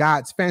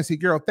 God's fancy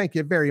girl. Thank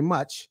you very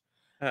much.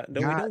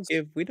 No,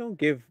 we don't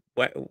give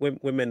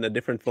women a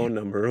different phone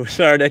number.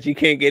 Sorry that you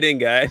can't get in,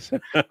 guys.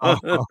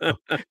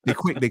 They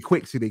quick,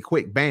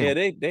 bam. Yeah,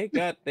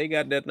 they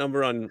got that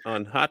number on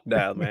hot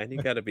dial, man.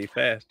 You got to be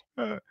fast.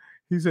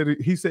 He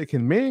said,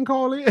 can men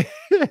call in?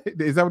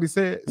 Is that what he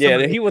said?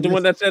 Yeah, he was the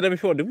one that said that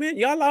before. Do men,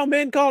 y'all allow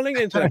men calling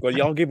in? It's like, well,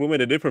 y'all give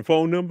women a different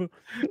phone number.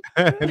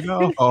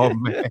 No, oh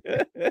man.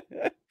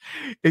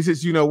 It's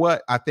just, you know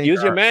what? I think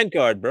use your man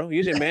card, bro.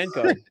 Use your man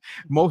card.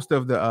 most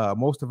of our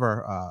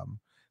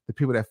the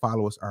people that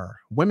follow us are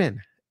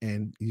women,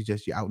 and you're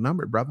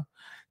outnumbered, brother.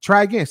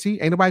 Try again.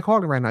 See, ain't nobody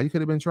calling right now. You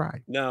could have been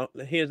tried. Now,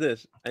 here's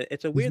this.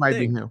 It's a This weird might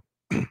thing. be him.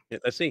 Yeah,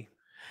 let's see.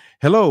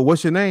 Hello,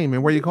 what's your name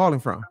and where you calling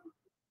from?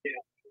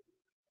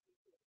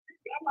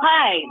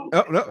 Hi,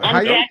 Oh, no,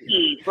 I'm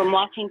Jackie from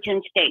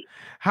Washington State.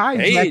 Hi,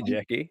 Hey, Jackie.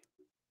 Jackie.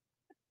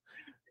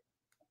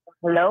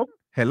 Hello?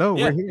 Hello,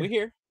 Yeah, we're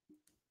here.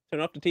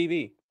 Turn off the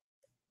TV.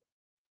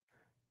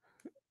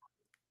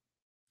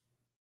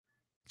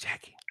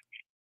 Jackie.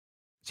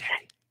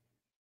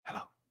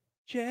 Hello.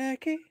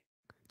 Jackie.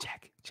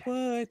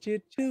 What you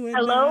doing?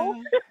 Hello?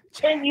 now?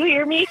 Can you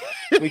hear me?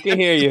 We can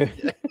hear you.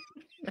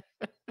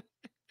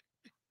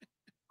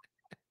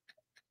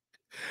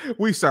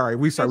 We sorry.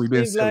 We've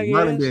been seems silly. like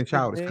Merlin being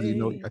childish because you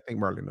know. yesterday. I think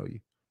Merlin know you.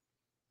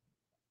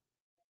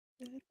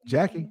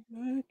 Jackie.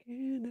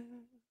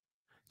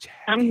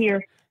 I'm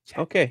here.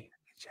 Okay.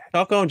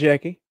 Talk on,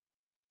 Jackie.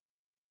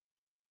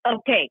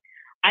 Okay.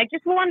 I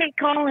just wanted to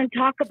call and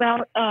talk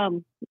about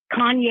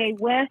Kanye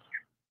West.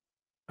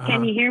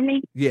 Can you hear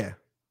me? Yeah.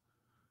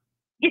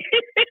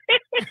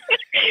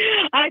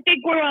 I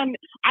think we're on.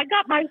 I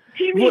got my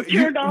TV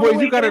turned all the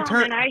way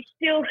down, and I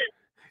still.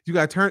 You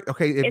got to turn.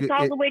 Okay. It's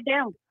all the way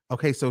down.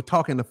 Okay, so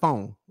talk in the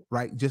phone,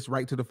 right? Just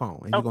right to the phone,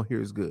 and you're gonna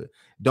hear it's good.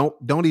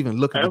 Don't even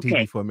look at the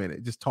TV for a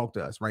minute. Just talk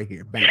to us right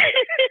here. Bam.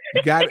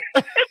 You got it.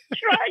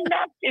 Try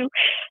not to.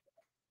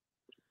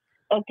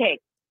 Okay,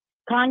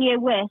 Kanye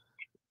West.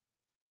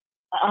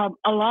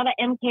 A lot of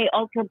MK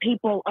Ultra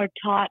people are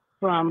taught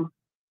from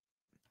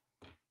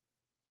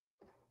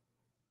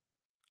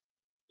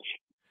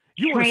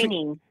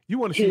training. You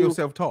want to see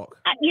yourself talk?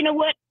 You know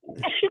what?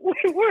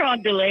 We're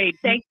on delay.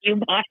 Thank you.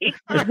 Bye.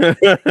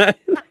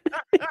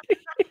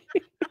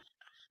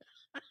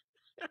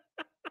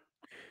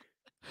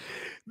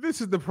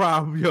 This is the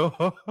problem,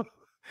 yo.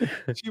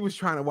 She was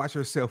trying to watch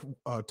herself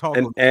talk,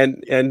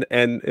 and she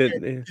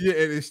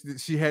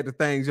had the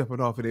thing jumping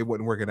off, and it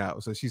wasn't working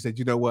out. So she said,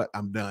 "You know what?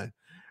 I'm done.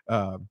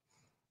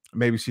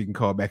 Maybe she can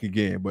call back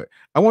again." But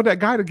I want that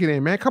guy to get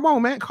in, man. Come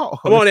on, man. Call.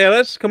 Come on,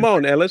 Ellis. Come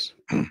on, Ellis.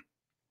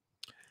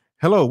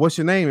 Hello. What's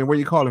your name and where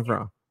you calling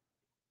from?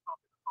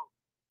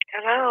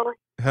 Hello.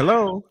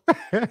 Hello.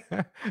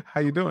 How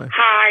you doing?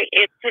 Hi,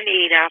 it's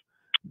Anita.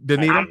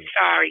 Danita? I'm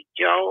sorry.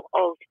 Joe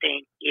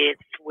Osteen is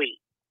sweet.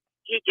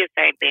 He just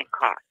ain't been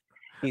caught.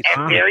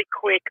 And very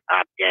quick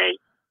update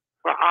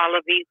for all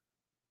of you.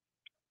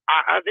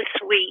 Our other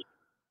sweet,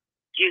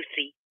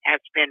 Juicy, has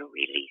been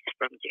released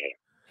from jail.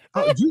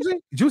 Oh,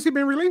 Juicy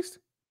been released?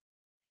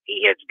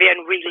 He has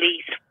been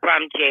released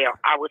from jail.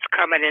 I was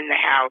coming in the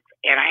house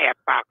and I had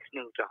Fox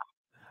News on.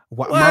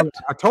 What?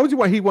 I told you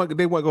why they weren't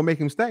gonna make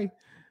him stay.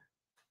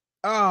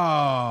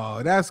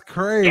 Oh, that's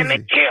crazy.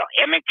 Emmett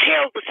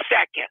Till the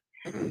second.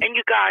 And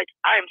you guys,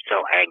 I am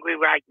so angry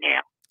right now.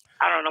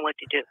 I don't know what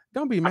to do.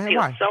 Don't be mad. I feel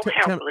Why? so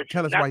helpless.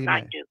 Tell us why you're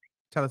mad. Do.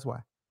 Tell us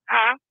why.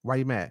 Huh? Why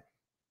you mad?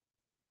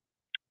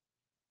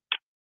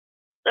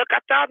 Look, I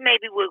thought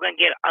maybe we were going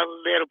to get a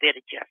little bit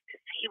of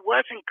justice. He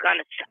wasn't going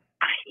to,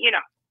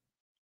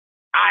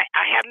 I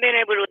haven't been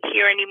able to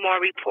hear any more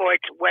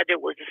reports whether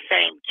it was the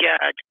same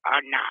judge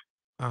or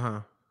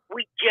not.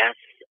 We just,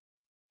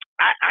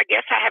 I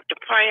guess I have to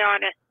pray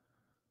on it.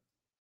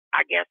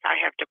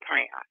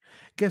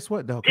 Guess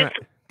what, though? Can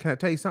I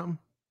tell you something?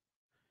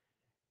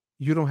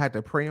 You don't have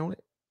to pray on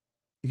it.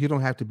 You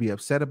don't have to be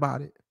upset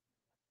about it.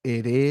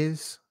 It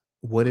is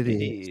what it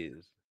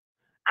is.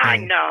 I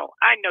know,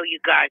 you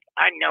guys.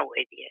 I know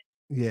it is.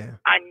 Yeah.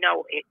 I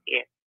know it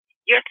is.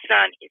 Your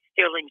son is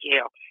still in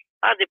jail.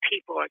 Other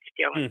people are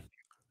still in.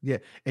 Yeah,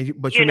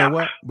 but you know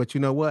what? But you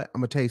know what?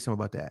 I'm gonna tell you something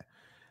about that.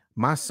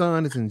 My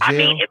son is in jail. I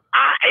mean,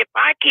 if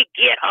I could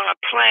get on a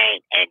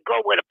plane and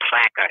go with a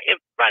placard in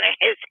front of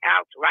his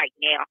house right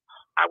now,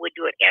 I would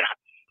do it. And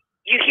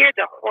you hear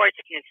the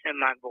hoarseness in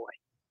my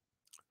voice,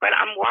 but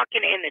I'm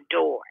walking in the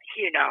door,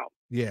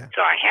 Yeah.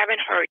 So I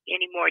haven't heard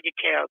any more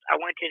details. I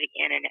went to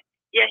the internet.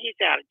 Yeah, he's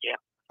out of jail.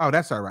 Oh,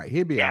 that's all right.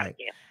 He'll be all right.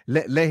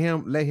 Let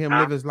him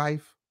live his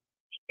life.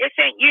 It's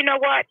in, you know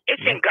what?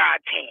 It's in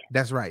God's hands.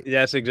 That's right.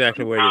 That's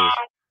exactly what it is.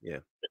 Yeah.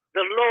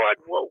 The Lord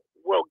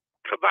will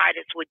provide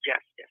us with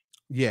justice.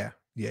 Yeah,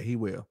 he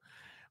will.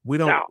 We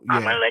don't. So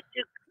I'm gonna let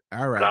you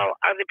all right. go.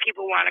 Other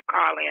people want to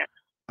call in,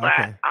 but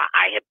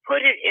I had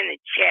put it in the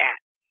chat,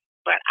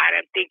 but I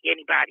didn't think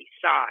anybody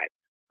saw it.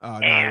 Oh,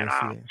 no, and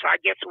I didn't see it. So I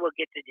guess we'll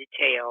get the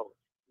details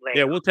later.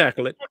 Yeah, we'll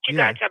tackle it. You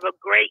guys have a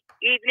great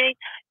evening,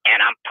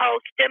 and I'm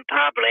posting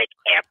public,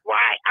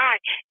 FYI.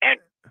 And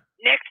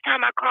next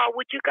time I call,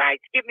 would you guys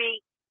give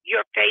me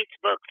your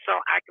Facebook so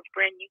I can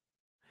friend you?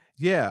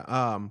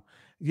 Yeah.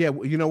 Yeah.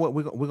 You know what?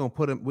 We're gonna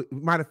put him.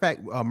 Matter of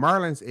fact,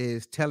 Marlon's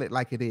is Tell It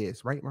Like It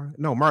Is, right?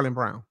 No, Marlon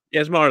Brown.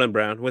 Yes, Marlon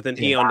Brown with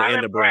an E on the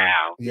end of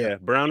Brown. Yeah,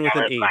 Brown with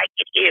Tell an It E. Like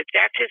It Is.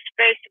 That's his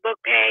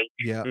Facebook page.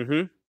 Yeah.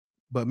 Mm-hmm.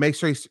 But make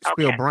sure you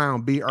spell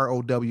Brown,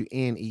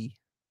 BROWNE.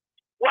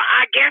 Well,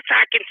 I guess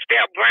I can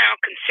spell Brown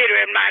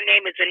considering my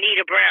name is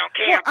Anita Brown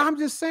Campbell. Well, I'm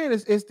just saying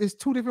it's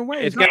two different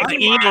ways. It's got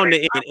an E on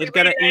the end. It's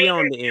got an E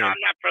on the end. I'm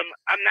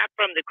not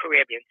from the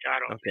Caribbean, so I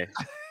don't. Okay.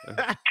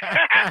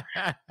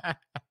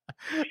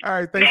 All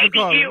right, thanks for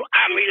calling. Maybe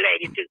I'm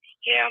related to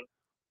him.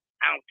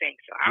 I don't think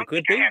so. I don't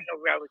think I have no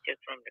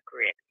relatives from the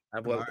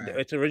Caribbean. Well,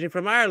 it's originally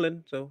from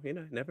Ireland, so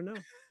never know.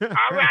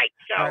 All right,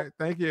 so all right,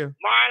 thank you.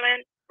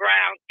 Marlon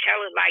Brown, Tell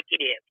It Like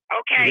It Is.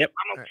 Okay, Yep.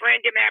 I'm gonna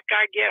friend him after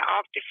I get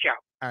off the show.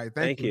 All right,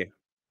 thank you.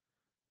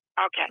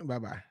 Okay.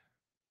 Bye-bye.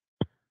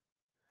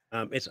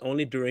 It's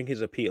only during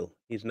his appeal.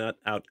 He's not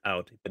out,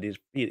 but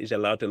he's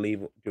allowed to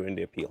leave during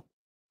the appeal.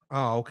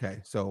 Oh,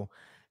 okay. So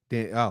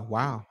then, oh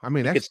wow. I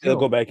mean, He that's could still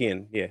go back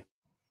in. Yeah.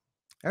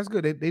 That's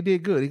good. They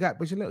did good. He got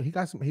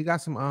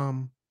some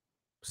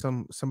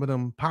of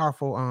them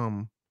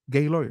powerful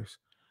gay lawyers.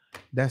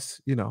 That's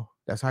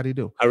that's how they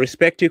do. I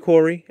respect you,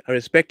 Corey.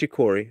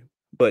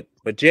 But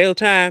jail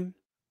time.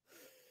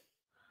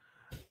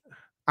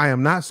 I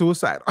am not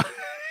suicidal.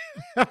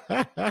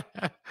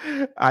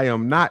 I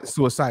am not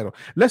suicidal.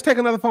 Let's take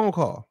another phone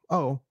call.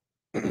 Oh,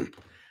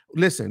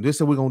 listen, this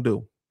is what we're gonna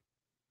do.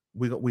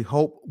 We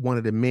hope one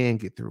of the men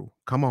get through.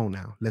 Come on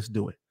now, let's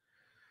do it.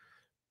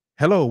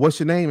 Hello, what's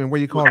your name and where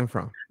you calling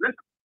from?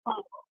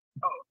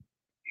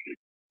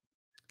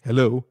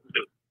 Hello.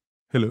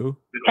 Hello.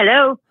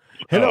 Hello.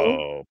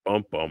 Oh,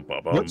 bum, bum,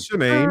 bum, bum. What's your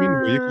name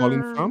and where you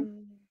calling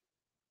from?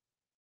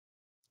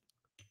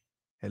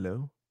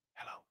 Hello.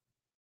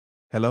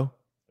 Hello.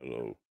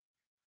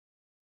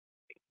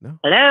 No.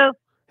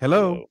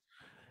 Hello.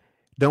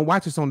 Don't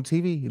watch us on the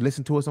TV.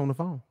 Listen to us on the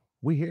phone.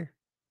 We here.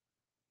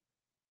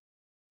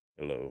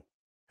 Hello.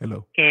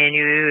 Can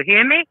you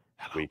hear me?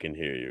 We can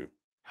hear you.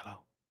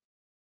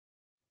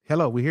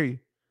 Hello, we hear you.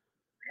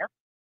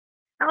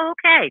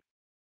 Okay.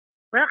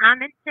 Well,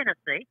 I'm in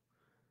Tennessee.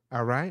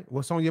 All right.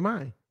 What's on your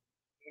mind?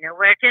 You know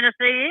where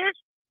Tennessee is?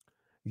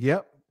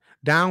 Yep.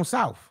 Down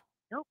south.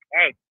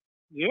 Okay.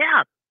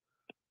 Yeah.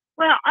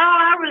 Well, all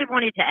I really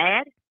wanted to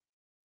add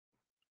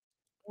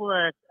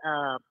was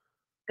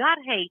God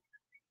hates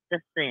the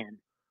sin,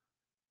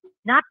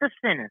 not the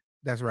sinner.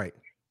 That's right.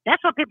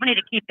 That's what people need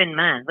to keep in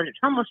mind. Whether it's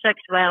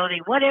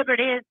homosexuality, whatever it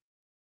is,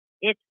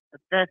 it's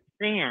the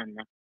sin.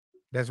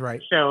 That's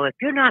right. So if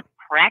you're not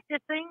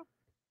practicing,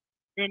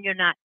 then you're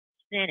not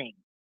sinning.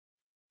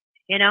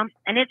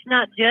 And it's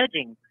not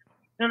judging.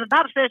 And the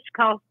Bible says to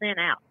call sin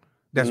out.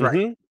 That's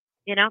right.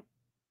 You know?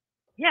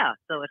 Yeah.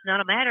 So it's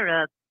not a matter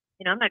of,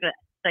 I'm not going to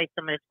say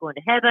somebody's going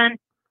to heaven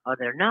or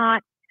they're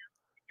not.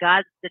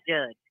 God's the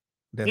judge.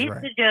 That's He's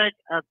right. the judge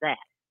of that.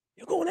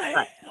 You're going to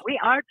But we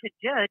are to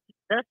judge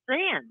the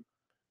sin.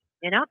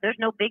 There's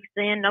no big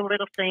sin, no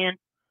little sin.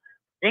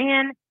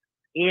 Sin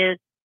is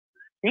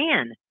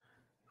sin.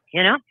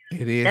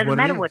 It is. Doesn't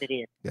matter what it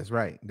is. That's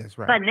right. That's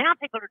right. But now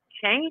people are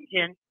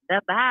changing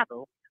the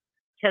Bible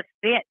to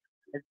fit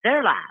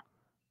their life.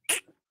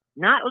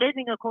 Not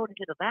living according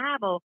to the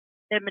Bible.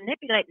 They're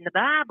manipulating the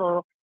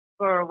Bible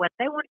for what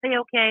they want to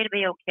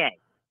be okay.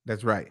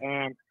 That's right.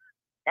 And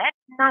that's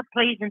not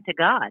pleasing to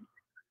God.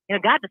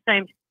 God's the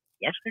same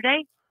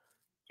yesterday,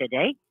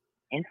 today,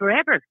 and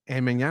forever.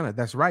 And mañana.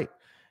 That's right.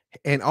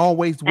 And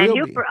always will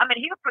be.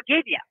 He'll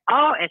forgive you.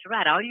 Oh, that's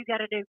right. All you got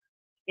to do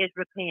is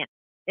repent.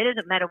 It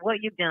doesn't matter what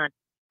you've done.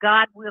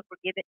 God will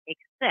forgive it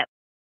except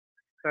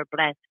for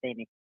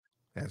blasphemy.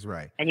 That's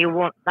right. And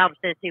the Bible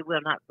says he will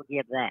not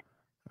forgive that.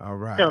 All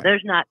right. So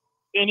there's not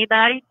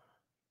anybody,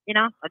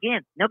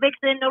 again, no big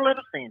sin, no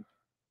little sin.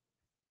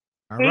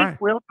 He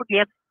will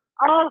forgive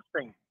all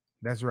sin.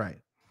 That's right.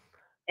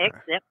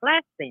 Except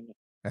blasphemy.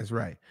 That's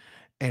right.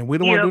 And we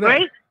don't want to do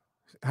agree?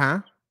 That.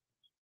 Huh?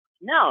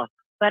 No,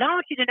 but I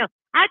want you to know,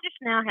 I just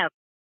now have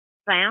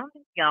found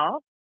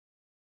y'all,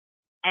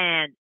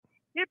 and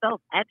you're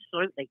both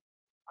absolutely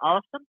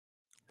awesome.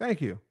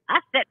 Thank you. I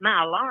set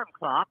my alarm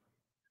clock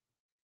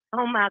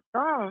on my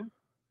phone,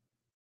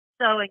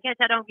 so in case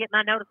I don't get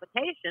my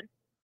notification,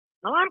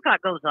 my alarm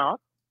clock goes off,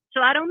 so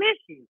I don't miss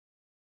you.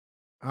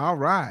 All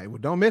right. Well,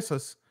 don't miss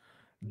us.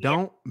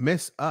 Don't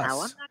miss us.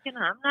 No,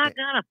 I'm not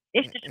gonna.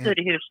 It's just good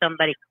to hear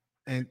somebody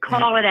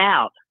call it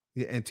out.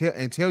 Yeah,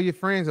 and tell your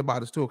friends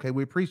about us too. Okay,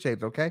 we appreciate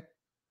it. Okay.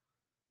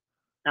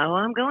 Oh,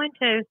 I'm going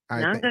to.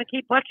 Right, I'm going to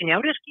keep watching.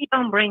 Y'all just keep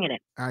on bringing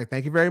it. All right.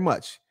 Thank you very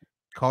much.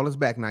 Call us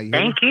back now.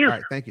 Thank you. All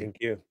right. Thank you. Thank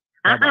you.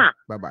 Bye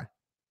bye.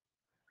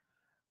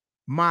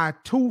 My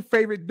two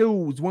favorite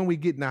dudes when we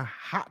get in a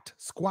hot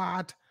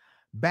squad,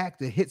 back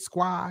to hit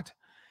squad.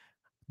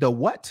 The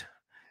what?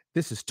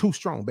 This is too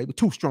strong, baby.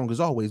 Too strong is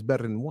always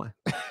better than one.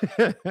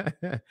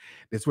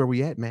 That's where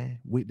we at, man.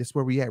 That's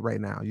where we at right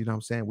now. You know what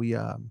I'm saying? We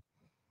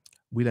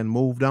done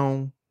moved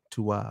on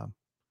to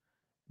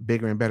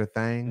bigger and better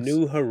things.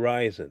 New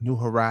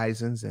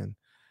horizons, and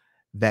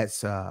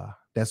that's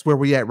where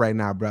we at right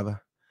now,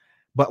 brother.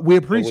 But we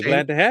appreciate. We're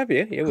glad to have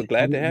you. Yeah, we're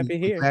glad to have you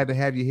here. Glad to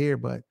have you here,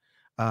 but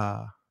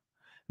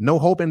no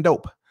hope and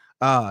dope.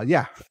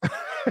 Yeah.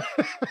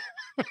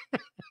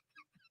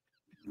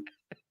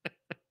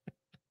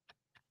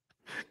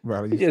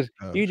 Bro,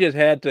 you just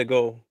had to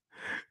go.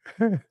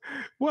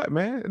 What,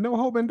 man? No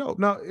hope and dope.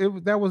 No,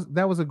 that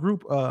was a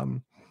group.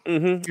 I'm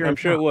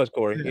sure it was,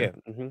 Corey. Yeah.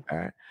 All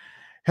right.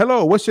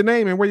 Hello, what's your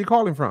name and where you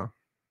calling from?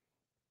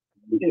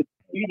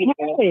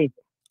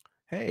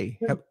 Hey,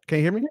 can you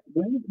hear me?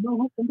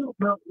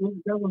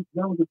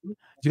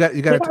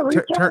 You got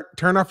to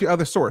turn off your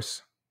other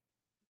source.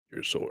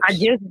 Your source. I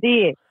just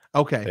did.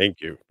 Okay.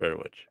 Thank you very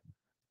much.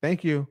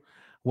 Thank you.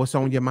 What's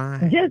on your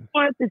mind? Just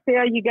wanted to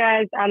tell you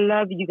guys, I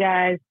love you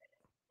guys.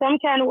 Some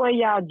kind of way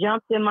y'all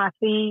jumped in my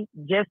feed,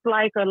 just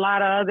like a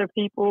lot of other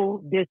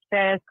people this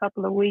past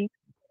couple of weeks.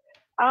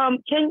 Do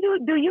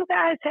you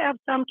guys have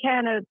do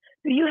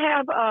you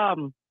have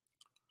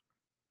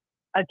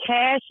a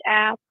Cash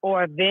App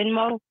or a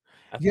Venmo?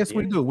 Yes,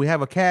 we do. We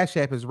have a Cash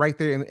App. Is right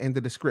there in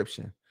the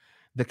description.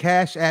 The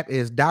Cash App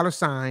is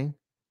 $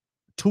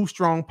 Too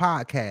Strong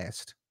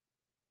Podcast.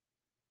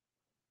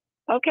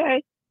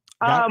 Okay.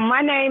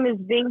 My name is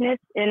Venus,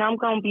 and I'm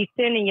going to be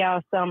sending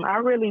y'all some. I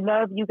really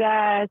love you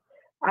guys.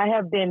 I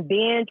have been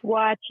binge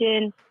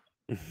watching.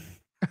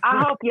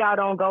 I hope y'all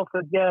don't go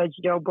for Judge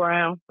Joe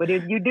Brown, but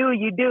if you do,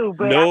 you do.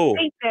 But no, I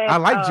think that I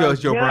like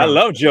Judge Joe Brown. I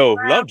love Joe.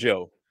 Love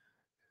Joe.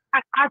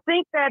 I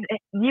think that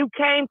you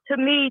came to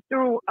me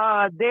through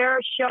their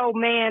show,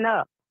 Man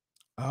Up.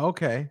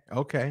 Okay.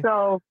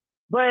 So,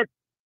 but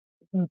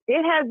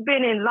it has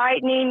been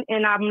enlightening,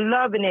 and I'm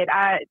loving it.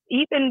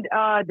 Even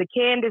the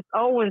Candace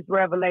Owens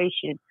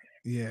revelation.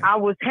 Yeah, I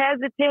was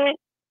hesitant,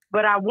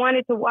 but I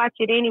wanted to watch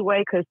it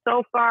anyway because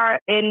so far,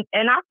 and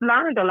I've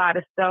learned a lot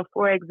of stuff.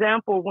 For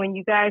example, when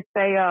you guys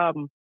say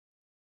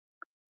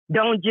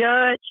don't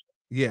judge,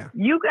 yeah,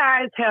 you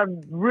guys have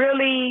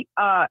really.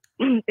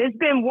 It's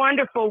been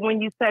wonderful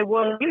when you say,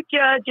 "Well, you're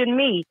judging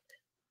me."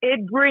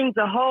 It brings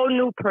a whole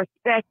new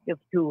perspective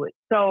to it.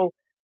 So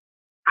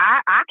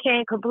I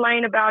can't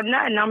complain about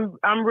nothing.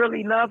 I'm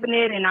really loving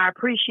it, and I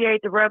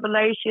appreciate the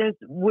revelations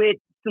with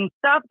some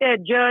stuff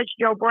that Judge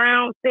Joe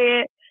Brown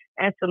said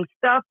and some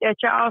stuff that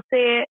y'all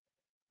said.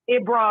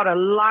 It brought a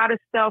lot of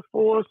stuff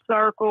full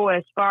circle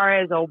as far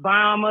as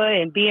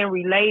Obama and being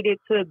related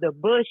to the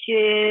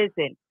Bushes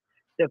and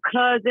the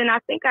cousin. I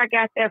think I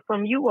got that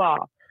from you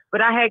all,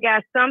 but I had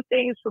got some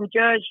things from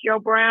Judge Joe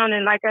Brown,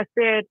 and like I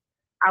said,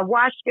 I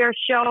watched their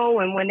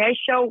show, and when their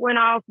show went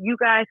off, you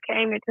guys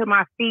came into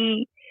my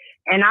feed.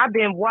 And I've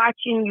been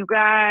watching you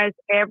guys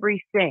ever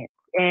since.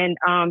 And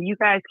you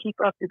guys keep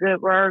up the good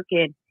work.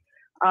 And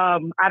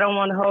I don't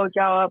want to hold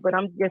y'all up, but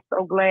I'm just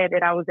so glad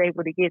that I was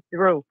able to get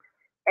through.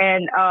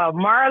 And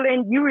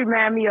Marlon, you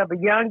remind me of a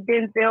young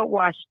Denzel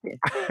Washington.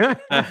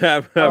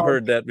 I've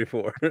heard that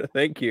before.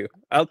 Thank you.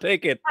 I'll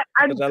take it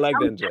because I like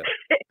Denzel.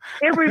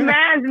 It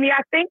reminds me,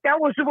 I think that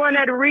was one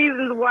of the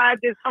reasons why I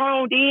just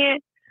honed in.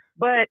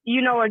 But,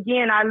 you know,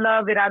 again, I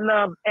love it. I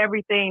love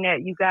everything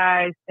that you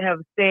guys have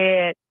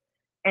said.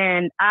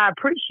 And I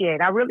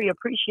really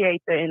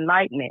appreciate the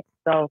enlightenment.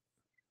 So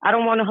I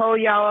don't want to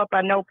hold y'all up.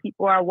 I know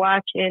people are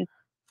watching,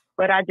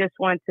 but I just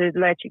want to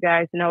let you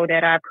guys know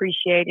that I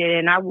appreciate it,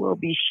 and I will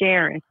be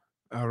sharing.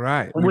 All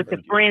right. With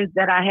the friends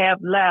that I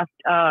have left.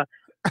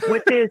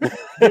 With the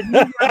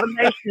new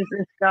revelations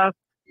and stuff,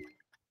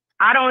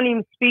 I don't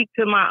even speak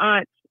to my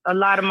aunts, a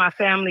lot of my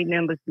family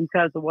members,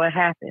 because of what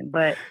happened.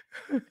 But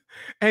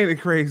ain't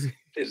it crazy?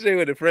 Just say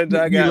with the friends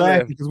I got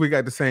left, because we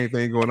got the same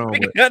thing going on. We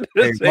got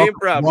the same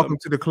problem. Welcome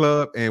to the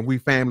club, and we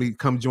family.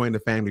 Come join the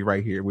family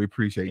right here. We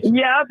appreciate you.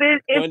 Yeah,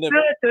 it's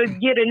good to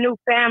get a new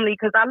family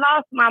because I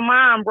lost my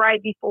mom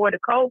right before the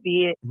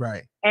COVID.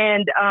 Right.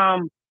 And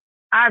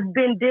I've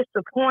been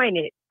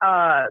disappointed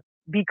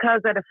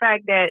because of the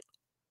fact that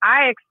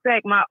I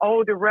expect my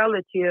older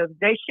relatives,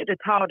 they should have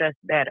taught us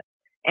better.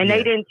 And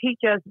they didn't teach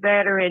us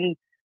better. And,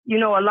 you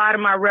know, a lot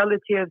of my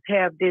relatives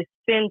have this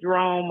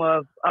syndrome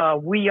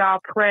of we are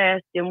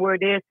oppressed and we're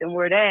this and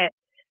we're that.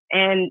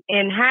 And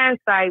in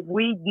hindsight,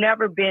 we've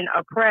never been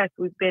oppressed.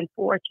 We've been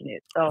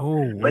fortunate.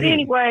 So, but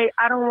anyway,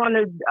 I don't want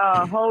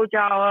to hold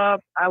y'all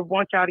up. I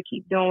want y'all to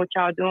keep doing what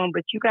y'all doing.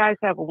 But you guys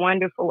have a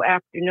wonderful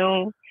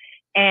afternoon.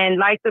 And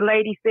like the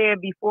lady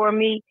said before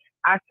me,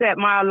 I set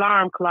my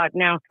alarm clock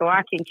now so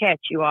I can catch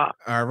you all.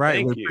 All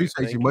right. We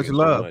appreciate you. Much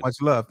love.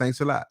 Much love. Thanks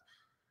a lot.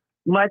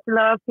 Much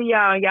love to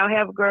y'all. Y'all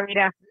have a great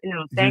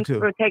afternoon. Thanks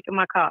for taking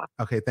my call.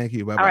 Okay. Thank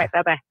you. Bye-bye. All right.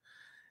 Bye-bye.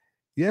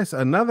 Yes,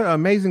 another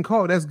amazing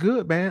call. That's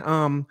good,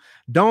 man.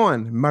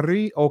 Dawn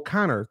Marie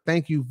O'Connor,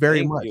 thank you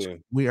very much.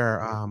 We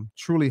are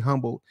truly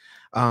humbled.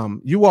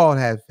 You all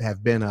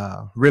have been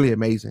really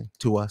amazing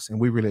to us, and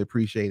we really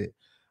appreciate it.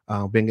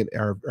 Our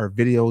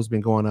videos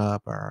been going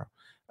up, our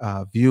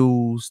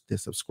views, the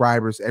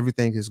subscribers,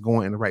 everything is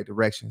going in the right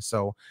direction.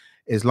 So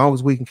as long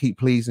as we can keep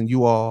pleasing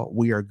you all,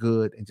 we are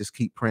good. And just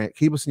keep praying,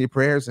 keep us in your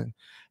prayers, and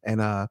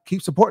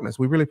keep supporting us.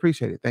 We really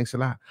appreciate it. Thanks a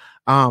lot.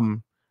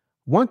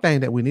 One thing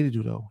that we need to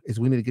do though is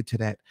we need to get to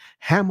that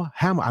hammer.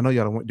 I know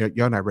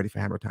y'all not ready for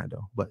hammer time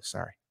though, but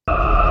sorry.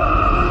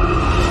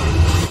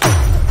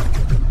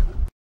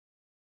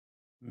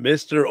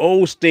 Mr.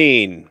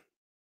 Osteen,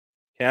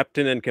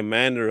 captain and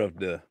commander of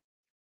the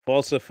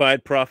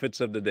falsified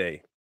prophets of the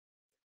day.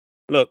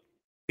 Look,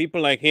 people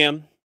like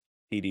him,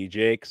 T.D.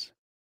 Jakes,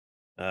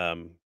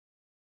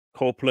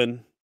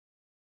 Copeland,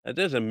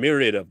 there's a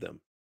myriad of them.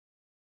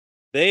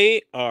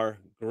 They are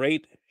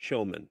great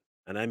showmen.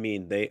 And I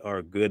mean, they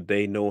are good.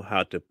 They know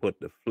how to put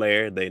the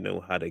flair. They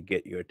know how to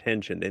get your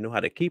attention. They know how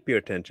to keep your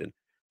attention.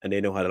 And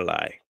they know how to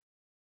lie.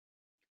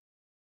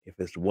 If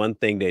it's one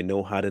thing they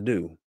know how to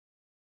do,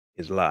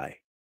 is lie.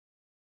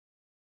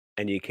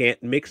 And you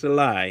can't mix a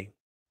lie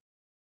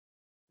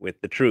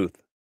with the truth.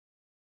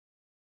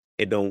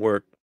 It don't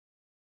work.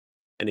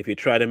 And if you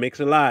try to mix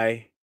a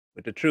lie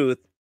with the truth,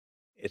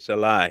 it's a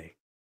lie.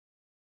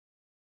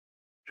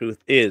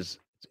 Truth is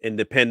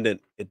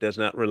independent. It does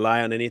not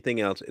rely on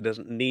anything else. It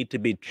doesn't need to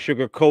be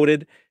sugar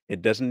coated.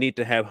 It doesn't need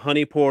to have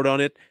honey poured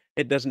on it.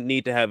 It doesn't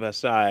need to have a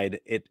side.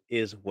 It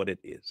is what it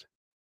is.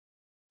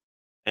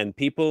 And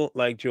people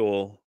like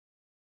Joel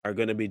are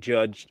going to be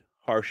judged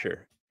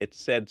harsher. It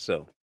said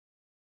so.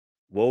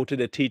 Woe to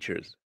the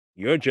teachers.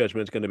 Your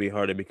judgment is going to be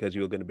harder because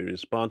you're going to be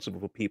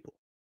responsible for people.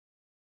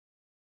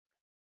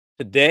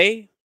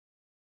 Today,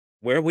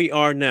 where we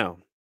are now,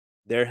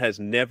 there has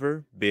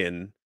never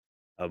been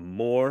a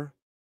more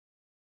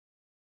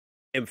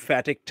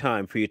emphatic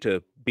time for you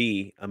to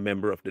be a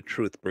member of the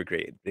Truth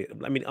Brigade.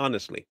 I mean,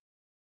 honestly,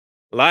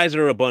 lies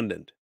are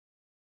abundant.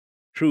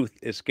 Truth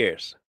is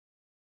scarce.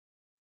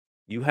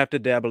 You have to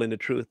dabble in the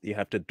truth. You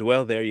have to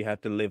dwell there. You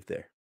have to live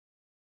there.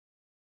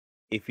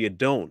 If you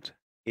don't,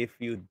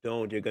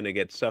 you're going to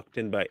get sucked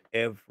in by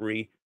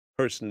every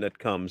person that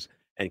comes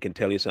and can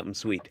tell you something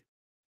sweet.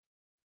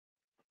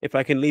 If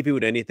I can leave you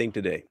with anything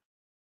today,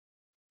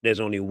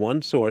 there's only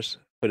one source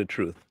for the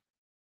truth,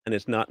 and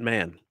it's not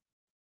man.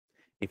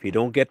 If you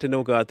don't get to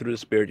know God through the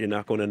Spirit, you're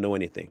not going to know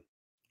anything.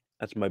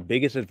 That's my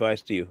biggest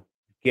advice to you.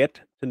 Get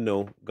to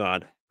know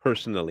God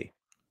personally.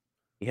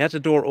 He has a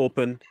door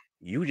open.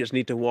 You just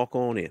need to walk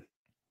on in.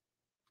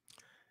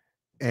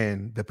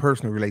 And the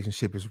personal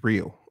relationship is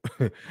real.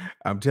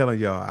 I'm telling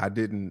y'all, I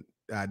didn't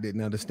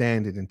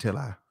understand it until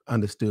I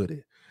understood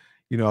it.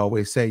 You know, I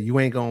always say you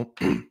ain't gonna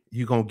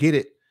you gonna get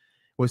it.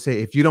 We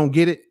say if you don't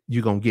get it,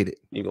 you're gonna get it.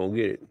 You're gonna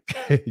get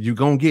it. You're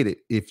gonna get it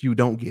if you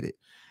don't get it.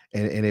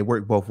 And it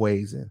worked both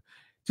ways. And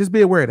just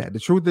be aware of that. The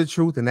truth is the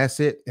truth, and that's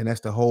it. And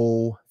that's the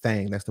whole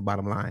thing. That's the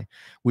bottom line.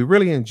 We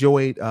really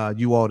enjoyed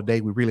you all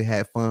today. We really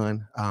had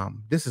fun.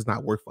 This is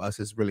not work for us.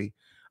 It's really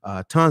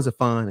tons of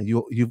fun. And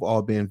you've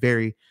all been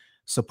very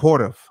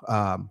supportive,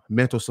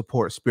 mental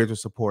support, spiritual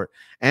support,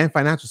 and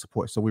financial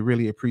support. So we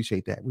really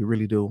appreciate that. We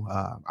really do.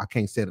 I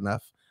can't say it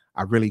enough.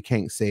 I really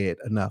can't say it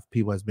enough.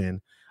 People has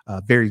been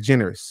very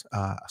generous,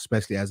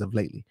 especially as of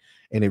lately,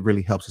 and it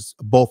really helps us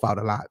both out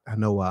a lot. I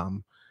know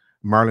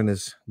Marlon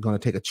is going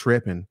to take a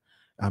trip, and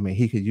I mean,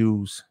 he could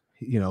use,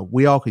 you know,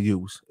 we all could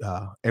use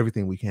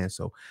everything we can.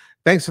 So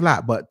thanks a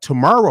lot. But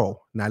tomorrow,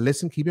 now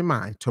listen, keep in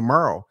mind,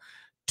 tomorrow,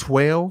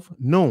 12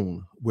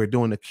 noon, we're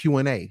doing a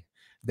Q&A.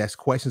 That's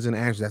questions and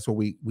answers. That's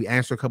where we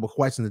answer a couple of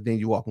questions, and then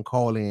you all can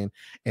call in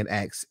and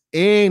ask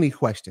any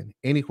question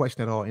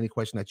at all, any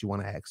question that you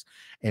want to ask,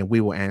 and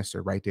we will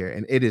answer right there.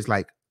 And it is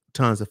like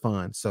tons of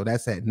fun. So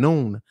that's at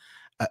noon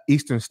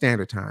Eastern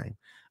Standard Time.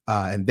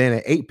 And then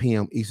at 8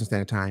 p.m. Eastern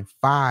Standard Time,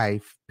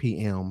 5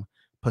 p.m.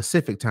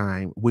 Pacific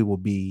Time, we will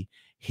be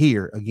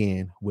here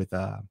again with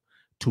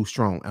Too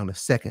Strong on the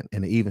 2nd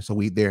in the evening. So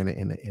we there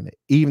in the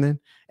evening.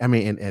 I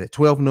mean, at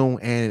 12 noon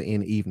and in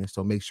the evening.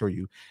 So make sure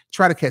you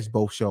try to catch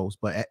both shows.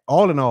 But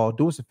all in all,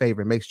 do us a favor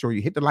and make sure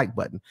you hit the like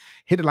button.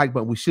 Hit the like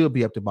button. We should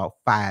be up to about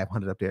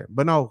 500 up there.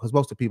 But no, because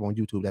most of the people on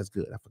YouTube, that's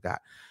good. I forgot.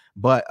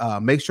 But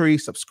make sure you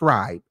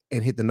subscribe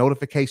and hit the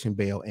notification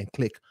bell and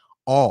click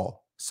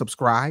all.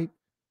 Subscribe.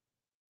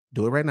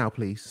 Do it right now,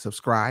 please.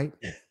 Subscribe.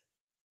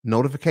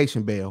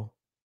 Notification bell.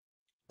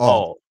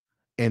 All.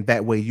 And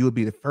that way you'll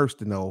be the first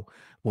to know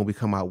when we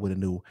come out with a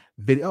new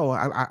video. Oh,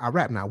 I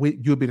rap now.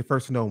 You'll be the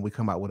first to know when we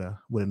come out with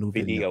a new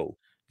video.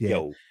 Yeah.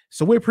 Yo.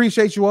 So we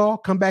appreciate you all.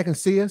 Come back and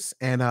see us.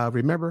 And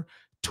remember,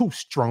 2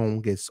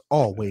 strong is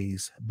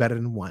always better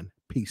than 1.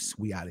 Peace.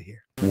 We out of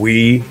here.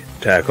 We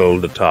tackle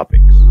the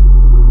topics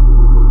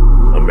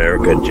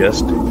America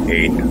just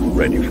ain't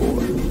ready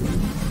for.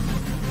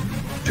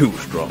 Too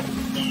strong.